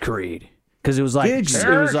loved Creed because it was like it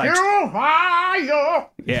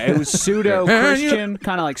was pseudo Christian,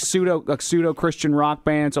 kind of like pseudo Christian rock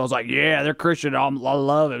band. So I was like, yeah, they're Christian. I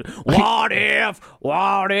love it. What if?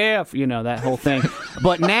 That whole thing.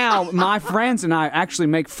 But now my friends and I actually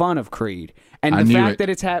make fun of Creed. And the fact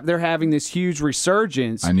that they're having this huge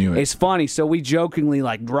resurgence is funny. So we jokingly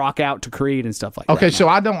like rock out to Creed and stuff like that. Okay, so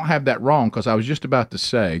I don't have that wrong because I was just about to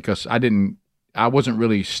say, because I wasn't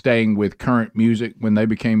really staying with current music when they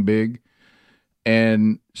became big.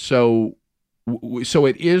 And so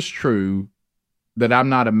it is true that I'm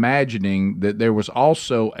not imagining that there was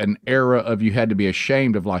also an era of you had to be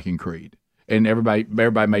ashamed of liking Creed. And everybody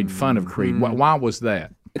made fun of Creed. Why was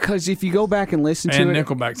that? Because if you go back and listen to and it,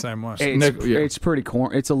 Nickelback same way. It's pretty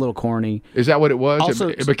corny. It's a little corny. Is that what it was? Also,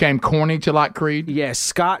 it became corny to like Creed? Yeah,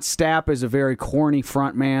 Scott Stapp is a very corny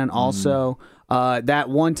frontman also. That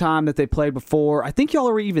one time that they played before, I think y'all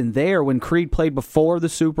were even there when Creed played before the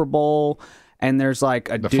Super Bowl. And there's like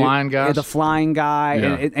a flying guy,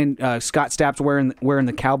 and Scott Stapp's wearing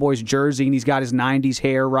the Cowboys jersey, and he's got his '90s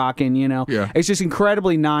hair rocking. It's just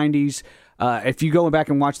incredibly '90s. If you go back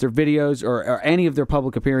and watch their videos or any of their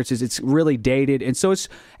public appearances, it's really dated, and so it's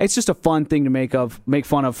just a fun thing to make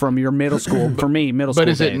fun of from your middle school. For me, middle school. But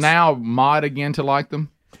is days. it now mod again to like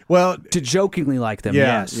them? Well, to jokingly like them,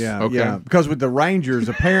 yes. yes. Yeah. Because with the Rangers,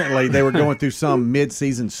 apparently they were going through some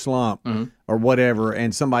mid-season slump or whatever,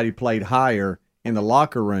 and somebody played higher in the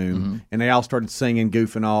locker room, and they all started singing,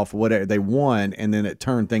 goofing off, whatever. They won, and then it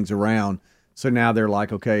turned things around. So now they're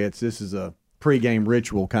like, okay, this is a pregame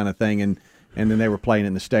ritual kind of thing, and then they were playing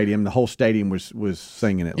in the stadium. The whole stadium was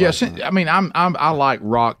singing it. Yes, I mean, I like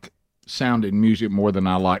rock sounding music more than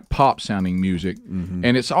I like pop sounding music,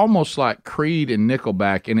 and it's almost like Creed and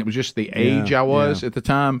Nickelback, and it was just the age I was at the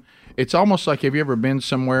time. It's almost like, have you ever been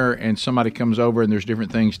somewhere and somebody comes over and there's different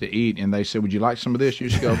things to eat, and they say, would you like some of this? You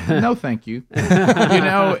just go, no, thank you.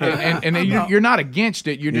 You're not against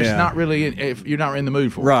it. You're just not really, if you're not in the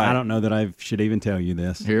mood for it. I don't know that I should even tell you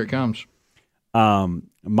this. Here it comes.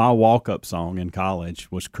 My walk-up song in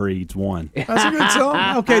college was Creed's "One." That's a good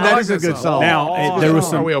song. Okay, that is a good song. Now there was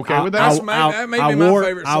some. Are we okay with that? That may be my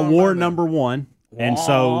favorite song. I wore number one, and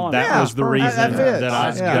so that was the reason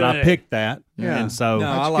that I picked that. Yeah. And so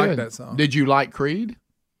I like that song. Did you like Creed?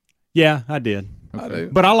 Yeah, I did. I do.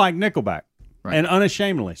 But I like Nickelback. Right. And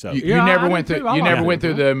unashamedly so. You never went through. You never went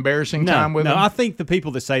through the embarrassing time with them. No, I think the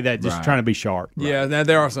people that say that just trying to be sharp. Yeah,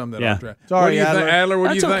 there are some that are. Sorry, Adler. What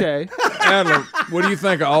do you think? Okay. Adler, what do you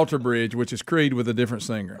think of Alter Bridge, which is Creed with a different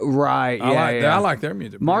singer? Right. I like their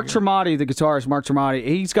music. Mark Tremonti, the guitarist,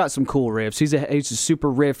 he's got some cool riffs. He's a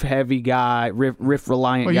super riff heavy guy, riff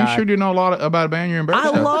reliant guy. Well, you sure do know a lot about a band you're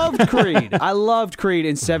embarrassed of. I loved Creed. I loved Creed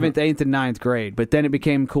in 7th, 8th, and 9th grade, but then it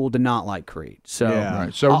became cool to not like Creed.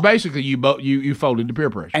 So, so basically, you folded to peer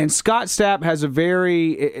pressure. And Scott Stapp has a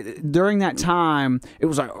very during that time, it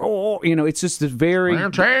was like, it's just a very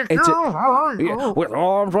with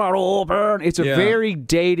arms wide open. It's a very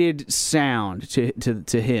dated sound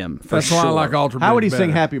to him. That's why I like Alter Bridge. How would he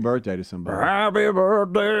sing "Happy Birthday" to somebody? Happy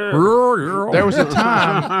birthday. There was a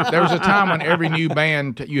time when every new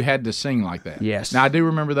band you had to sing like that. Yes. Now I do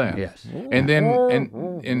remember that. Yes. And then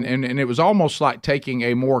and it was almost like taking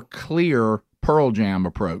a more clear Pearl Jam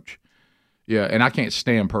approach. Yeah, and I can't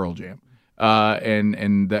stand Pearl Jam.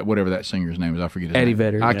 And that whatever that singer's name is, I forget his Eddie name.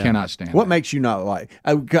 Vedder. I cannot stand What that. makes you not like?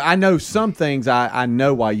 I know some things. I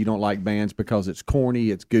know why you don't like bands because it's corny,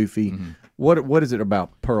 it's goofy. What is it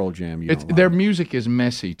about Pearl Jam you don't like? Their music is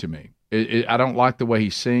messy to me. I don't like the way he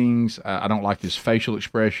sings. I don't like his facial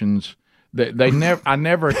expressions. I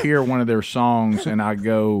never hear one of their songs and I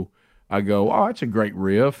go, I go, oh, it's a great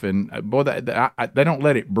riff, and boy, they don't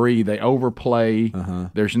let it breathe. They overplay.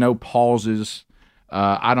 There's no pauses.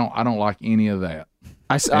 I don't like any of that.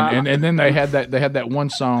 And then they had that one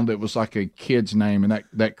song that was like a kid's name, and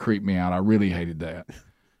that creeped me out. I really hated that.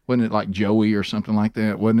 Wasn't it like Joey or something like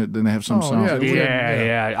that? Wasn't it? Didn't they have some song?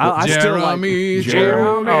 Yeah. I still like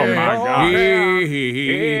Jeremy. Oh my God!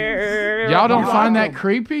 Y'all don't find that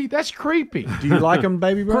creepy? That's creepy. Do you like them,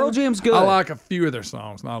 Baby Brother? Pearl Jam's good. I like a few of their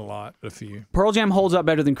songs, not a lot, but a few. Pearl Jam holds up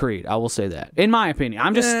better than Creed. I will say that, in my opinion.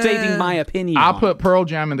 I'm just stating my opinion. I put Pearl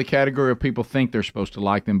Jam in the category of people think they're supposed to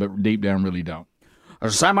like them, but deep down really don't.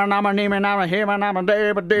 That's my Eddie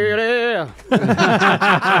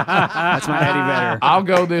Vedder. I'll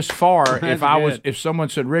go this far. If someone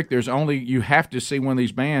said, Rick, you have to see one of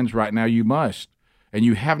these bands right now, you must, and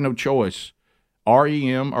you have no choice.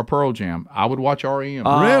 REM or Pearl Jam, I would watch REM.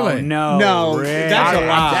 Really? No, that's a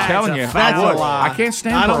lie. I'm telling you, that's a lie. I can't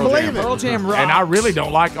stand I don't Pearl believe Jam. it. Pearl Jam rocks. And I really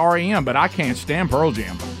don't like REM, but I can't stand Pearl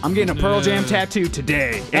Jam. I'm getting a Pearl Jam tattoo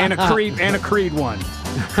today, and a Creed one.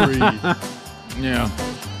 Creed. Yeah.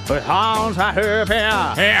 But horns I heard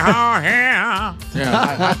Yeah,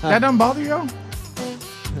 that doesn't bother y'all?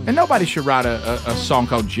 And nobody should write a song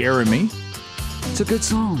called Jeremy. It's a good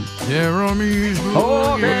song. Jeremy's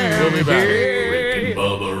We'll be back.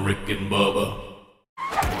 Rick and Bubba.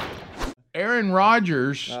 Aaron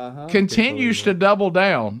Rodgers continues to double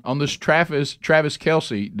down on this Travis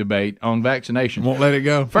Kelce debate on vaccination. Won't let it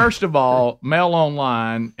go. First of all, Mail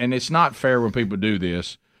Online, and it's not fair when people do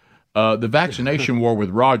this, the vaccination war with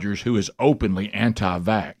Rodgers, who is openly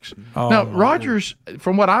anti-vax. Now, Rodgers,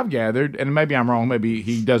 from what I've gathered, and maybe I'm wrong, maybe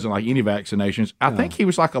he doesn't like any vaccinations, I think he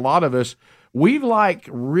was like a lot of us. We've like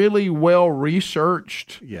really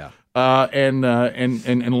well-researched and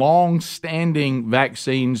long-standing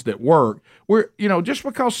vaccines that work. Just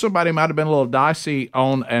because somebody might have been a little dicey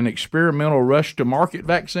on an experimental rush-to-market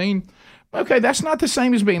vaccine, okay, that's not the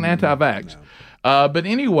same as being anti-vax. But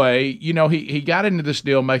anyway, he got into this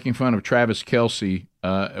deal making fun of Travis Kelce,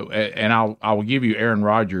 and I will give you Aaron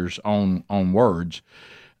Rodgers' own words.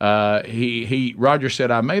 Rodgers said,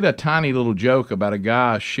 I made a tiny little joke about a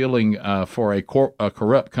guy shilling for a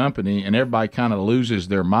corrupt company, and everybody kind of loses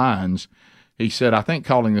their minds. He said, I think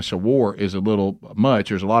calling this a war is a little much.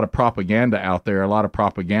 There's a lot of propaganda out there, a lot of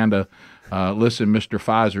propaganda. Listen, Mr.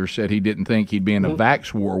 Pfizer said he didn't think he'd be in a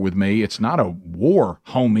vax war with me. It's not a war,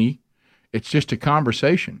 homie. It's just a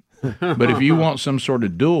conversation. But if you want some sort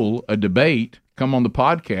of a debate, come on the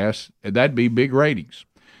podcast. That'd be big ratings.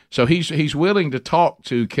 So he's willing to talk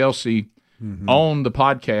to Kelce on the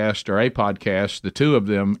podcast or a podcast, the two of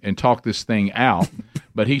them, and talk this thing out.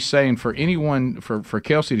 But he's saying for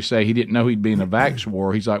Kelce to say he didn't know he'd be in a vax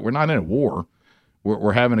war, he's like, we're not in a war.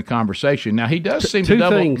 We're having a conversation. Now, he does seem to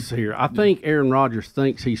double. Two things here. I think Aaron Rodgers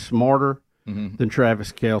thinks he's smarter than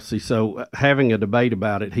Travis Kelce. So having a debate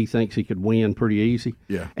about it, he thinks he could win pretty easy.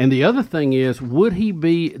 Yeah. And the other thing is, would he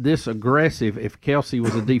be this aggressive if Kelce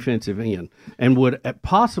was a defensive end and would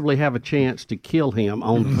possibly have a chance to kill him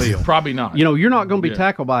on the field? Probably not. You're not going to be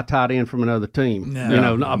tackled by a tight end from another team.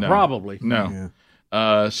 No. Probably. No.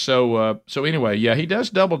 Yeah. So anyway, he does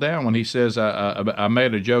double down when he says, I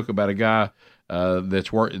made a joke about a guy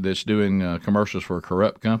that's doing commercials for a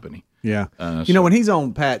corrupt company. Yeah. When he's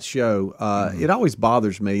on Pat's show, it always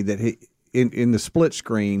bothers me that he in the split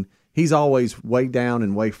screen, he's always way down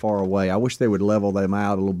and way far away. I wish they would level them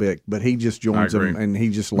out a little bit, but he just joins them and he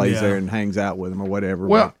just lays there and hangs out with them or whatever.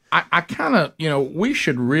 Well, I kind of, we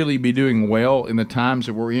should really be doing well in the times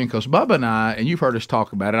that we're in, because Bubba and I, and you've heard us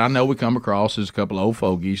talk about it, I know we come across as a couple of old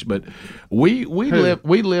fogies, but we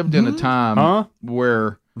lived in a time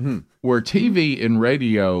where TV and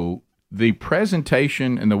radio, the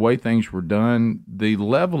presentation and the way things were done, the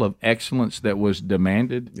level of excellence that was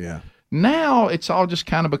demanded. Yeah. Now it's all just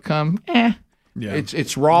kind of become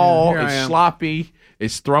It's raw, it's sloppy,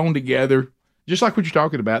 it's thrown together. Just like what you're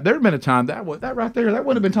talking about, there had been a time that right there that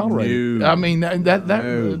wouldn't have been tolerated. No. I mean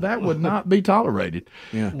that would not be tolerated.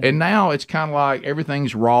 Yeah. And now it's kind of like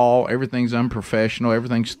everything's raw, everything's unprofessional,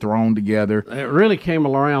 everything's thrown together. It really came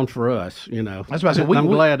around for us, That's why I said I'm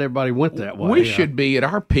glad everybody went that way. We should be at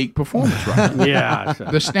our peak performance right now. Yeah.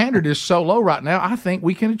 The standard is so low right now. I think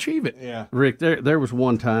we can achieve it. Yeah. Rick, there was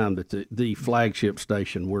one time that the flagship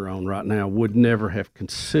station we're on right now would never have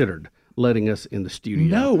considered letting us in the studio.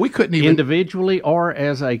 No, we couldn't even individually or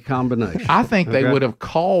as a combination. I think they would have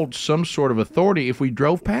called some sort of authority if we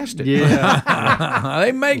drove past it. Yeah,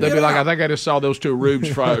 they'd be like, I think I just saw those two rubes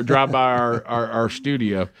drive by our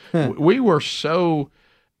studio. We were so.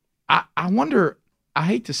 I wonder. I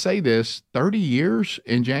hate to say this. 30 years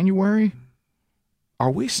in January.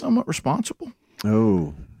 Are we somewhat responsible?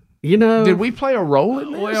 Oh. You know, did we play a role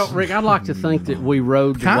in this? Well, Rick, I'd like to think that we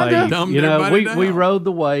rode the Kinda. wave. You know, we rode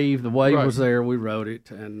the wave. The wave Right. was there. We rode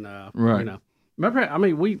it, and Right. you know. Remember, I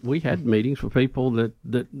mean, we had meetings with people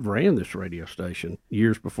that ran this radio station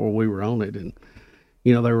years before we were on it, and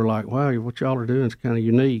you know, they were like, "Wow, what y'all are doing is kind of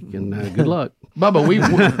unique, and good luck." Bubba,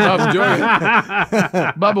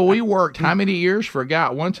 Bubba, we worked how many years for a guy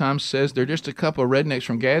at one time says they're just a couple of rednecks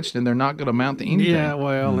from Gadsden. They're not going to amount to anything. Yeah,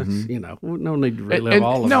 well, it's, you know, no need to relive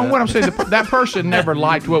all of no, that. what I'm saying, that person never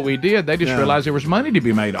liked what we did. They just Yeah. realized there was money to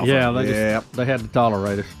be made off Yeah, of it. they had to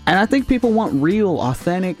tolerate us. And I think people want real,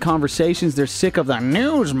 authentic conversations. They're sick of the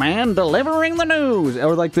news, man, delivering the news,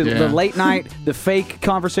 or like the late night, the fake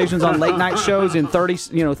conversations on late night shows in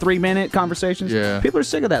 3-minute conversations. Yeah. People are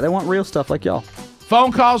sick of that. They want real stuff like y'all.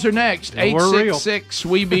 Phone calls are next. Yeah, we're real. 866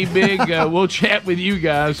 We Be Big. We'll chat with you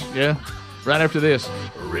guys. Yeah, right after this.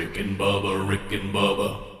 Rick and Bubba, Rick and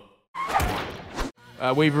Bubba.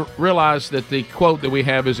 We've realized that the quote that we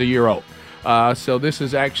have is a year old. So this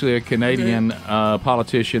is actually a Canadian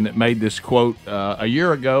politician that made this quote a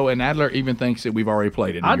year ago, and Adler even thinks that we've already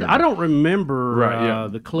played it. I don't remember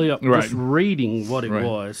the clip, just reading what it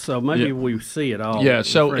was, so maybe we see it all. Yeah,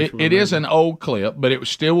 so it is an old clip, but it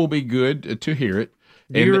still will be good to hear it.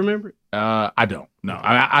 Do you remember it? I don't. No,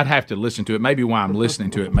 I'd have to listen to it. Maybe while I'm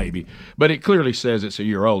listening to it, maybe. But it clearly says it's a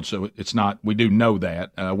year old, so it's not. We do know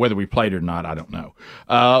that. Whether we played it or not, I don't know.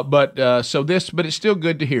 But it's still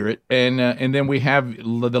good to hear it. And then we have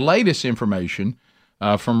the latest information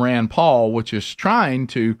from Rand Paul, which is trying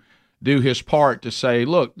to do his part to say,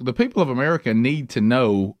 look, the people of America need to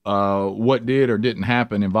know what did or didn't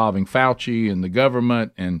happen involving Fauci and the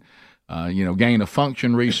government and gain of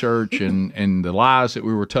function research and the lies that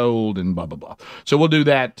we were told and blah, blah, blah. So we'll do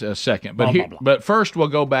that second. But but first we'll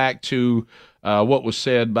go back to what was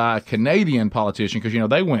said by a Canadian politician because,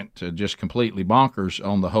 they went just completely bonkers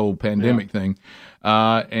on the whole pandemic thing.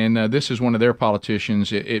 And this is one of their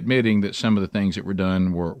politicians admitting that some of the things that were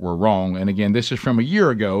done were wrong. And again, this is from a year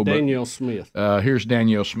ago. Danielle Smith. Here's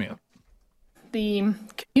Danielle Smith. The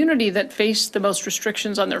community that faced the most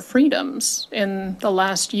restrictions on their freedoms in the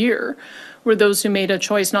last year were those who made a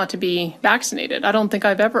choice not to be vaccinated. I don't think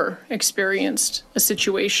I've ever experienced a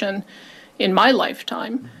situation in my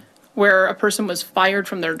lifetime where a person was fired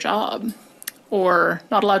from their job or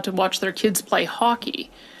not allowed to watch their kids play hockey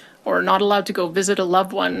or not allowed to go visit a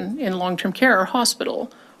loved one in long-term care or hospital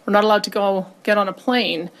or not allowed to go get on a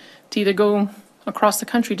plane to either go across the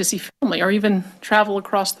country to see family or even travel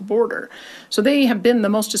across the border. So they have been the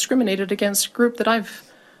most discriminated against group that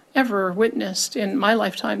I've ever witnessed in my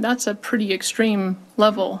lifetime. That's a pretty extreme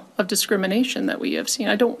level of discrimination that we have seen.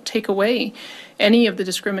 I don't take away any of the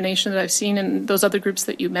discrimination that I've seen in those other groups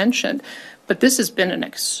that you mentioned, but this has been an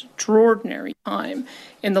extraordinary time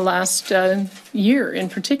in the last year in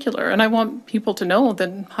particular. And I want people to know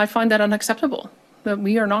that I find that unacceptable, that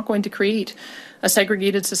we are not going to create a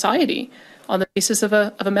segregated society on the basis of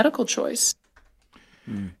a medical choice.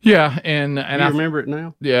 Yeah, and you remember it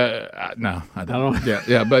now? Yeah, no, I don't.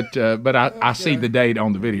 Yeah, but I see the date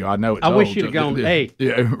on the video. I know it's. I old, wish you'd have gone. Hey,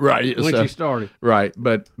 yeah, right. When she started, right?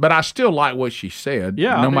 But I still like what she said.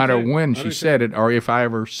 Yeah, no matter when she said it or if I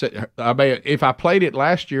ever said. If I played it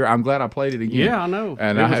last year, I'm glad I played it again. Yeah, I know.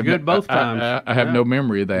 And it I was have good both times. I have no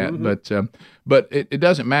memory of that, but it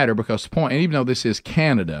doesn't matter because the point. And even though this is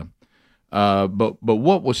Canada. But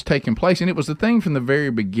what was taking place, and it was the thing from the very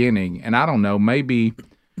beginning, and I don't know, maybe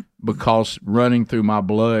because running through my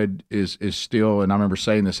blood is still, and I remember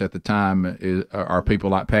saying this at the time, are people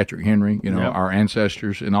like Patrick Henry, our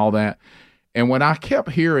ancestors and all that. And when I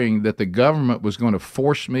kept hearing that the government was going to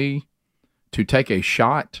force me to take a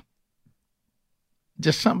shot,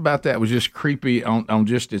 just something about that was just creepy on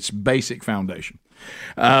just its basic foundation.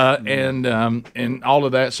 And all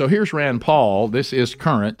of that. So here's Rand Paul. This is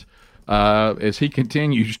current. As he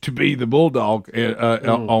continues to be the bulldog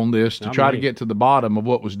on this to try to get to the bottom of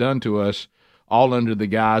what was done to us, all under the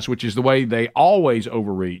guise, which is the way they always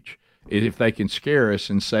overreach, is if they can scare us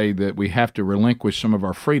and say that we have to relinquish some of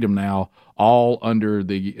our freedom now, all under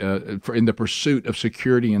the in the pursuit of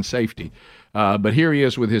security and safety. But here he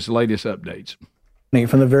is with his latest updates.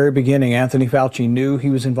 From the very beginning, Anthony Fauci knew he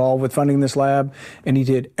was involved with funding this lab, and he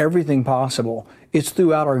did everything possible. It's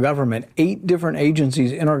throughout our government. 8 different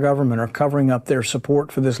agencies in our government are covering up their support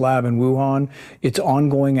for this lab in Wuhan. It's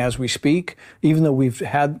ongoing as we speak, even though we've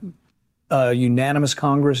had unanimous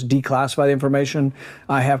Congress declassify the information.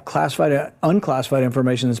 I have classified, unclassified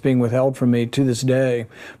information that's being withheld from me to this day.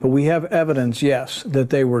 But we have evidence, yes, that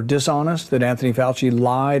they were dishonest, that Anthony Fauci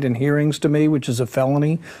lied in hearings to me, which is a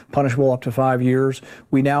felony, punishable up to 5 years.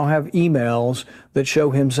 We now have emails that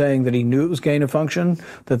show him saying that he knew it was gain of function,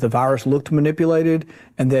 that the virus looked manipulated,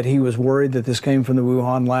 and that he was worried that this came from the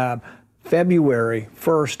Wuhan lab. February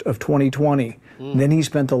 1st of 2020. Then he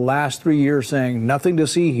spent the last 3 years saying nothing to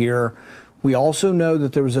see here. We also know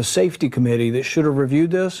that there was a safety committee that should have reviewed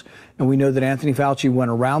this, and we know that Anthony Fauci went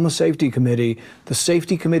around the safety committee. The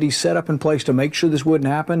safety committee set up in place to make sure this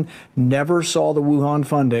wouldn't happen, never saw the Wuhan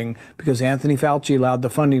funding because Anthony Fauci allowed the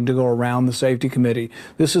funding to go around the safety committee.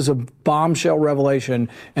 This is a bombshell revelation,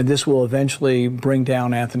 and this will eventually bring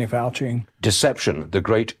down Anthony Fauci. Deception, the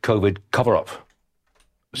great COVID cover-up.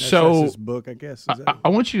 So that's his book, I guess. I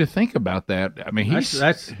want you to think about that. I mean,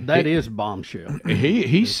 that is bombshell.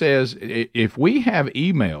 He says if we have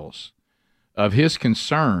emails of his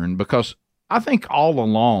concern, because I think all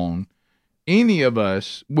along any of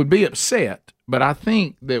us would be upset, but I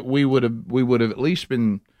think that we would have at least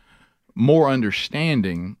been more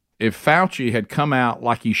understanding if Fauci had come out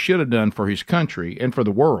like he should have done for his country and for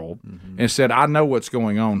the world and said, "I know what's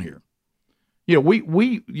going on here." You know,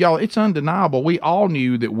 we y'all, it's undeniable. We all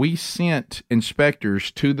knew that we sent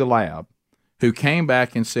inspectors to the lab who came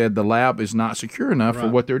back and said the lab is not secure enough for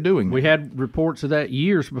what they're doing. We had reports of that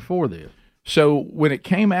years before this. So when it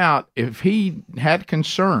came out, if he had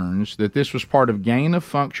concerns that this was part of gain of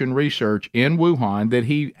function research in Wuhan that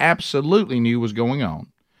he absolutely knew was going on,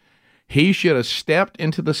 he should have stepped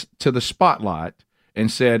into the spotlight and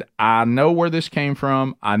said, "I know where this came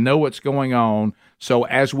from. I know what's going on. So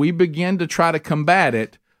as we begin to try to combat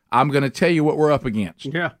it, I'm going to tell you what we're up against."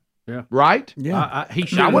 Yeah. Right? Yeah. He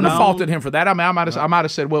should. I wouldn't have faulted him for that. I mean, I might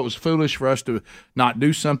have said, well, it was foolish for us to not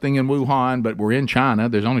do something in Wuhan, but we're in China.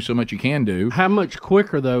 There's only so much you can do. How much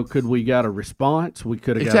quicker, though, could we got a response? We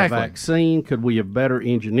could have got a vaccine. Could we have better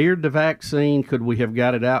engineered the vaccine? Could we have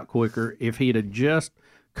got it out quicker if he'd have just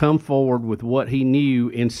come forward with what he knew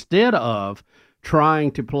instead of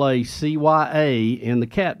trying to play CYA in the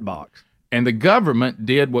cat box? And the government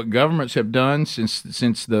did what governments have done since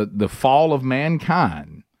the fall of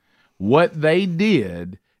mankind. What they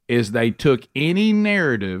did is they took any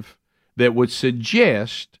narrative that would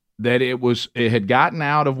suggest that it had gotten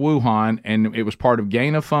out of Wuhan and it was part of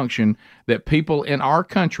gain of function, that people in our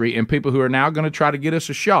country and people who are now going to try to get us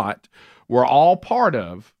a shot were all part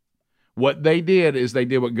of. What they did is they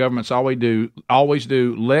did what governments always do.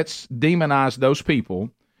 Let's demonize those people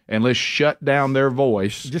and let's shut down their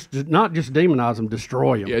voice. Not just demonize them,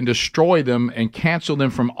 destroy them. And destroy them and cancel them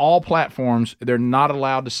from all platforms. They're not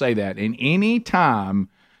allowed to say that. And any time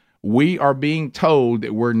we are being told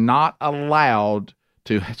that we're not allowed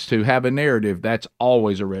to have a narrative, that's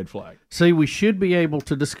always a red flag. See, we should be able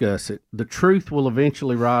to discuss it. The truth will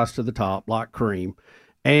eventually rise to the top like cream.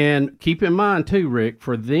 And keep in mind, too, Rick,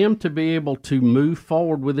 for them to be able to move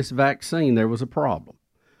forward with this vaccine, there was a problem.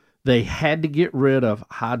 They had to get rid of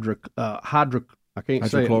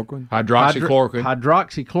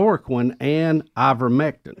hydroxychloroquine and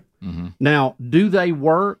ivermectin. Mm-hmm. Now, do they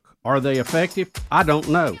work? Are they effective? I don't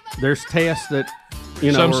know. There's tests that,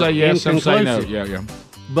 some say yes, some say no. Yeah.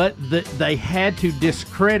 But they had to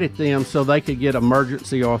discredit them so they could get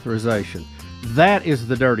emergency authorization. That is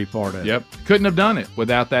the dirty part of it. Yep. Couldn't have done it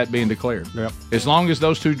without that being declared. Yep. As long as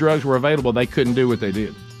those two drugs were available, they couldn't do what they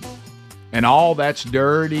did. And all that's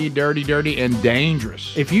dirty, and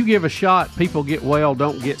dangerous. If you give a shot, people get well,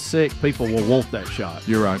 don't get sick, people will want that shot.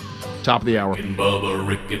 You're right. Top of the hour. Rick and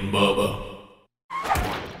Bubba.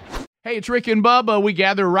 Hey, it's Rick and Bubba. We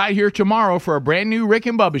gather right here tomorrow for a brand new Rick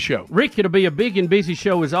and Bubba show. Rick, it'll be a big and busy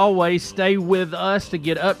show as always. Stay with us to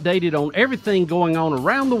get updated on everything going on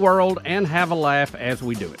around the world and have a laugh as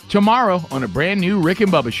we do it. Tomorrow on a brand new Rick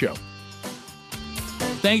and Bubba show.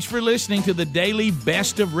 Thanks for listening to the daily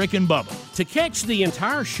Best of Rick and Bubba. To catch the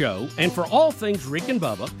entire show and for all things Rick and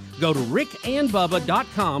Bubba, go to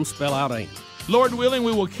rickandbubba.com, spell out AIM. Lord willing,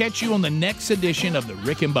 we will catch you on the next edition of the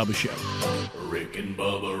Rick and Bubba Show. Rick and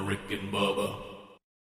Bubba, Rick and Bubba.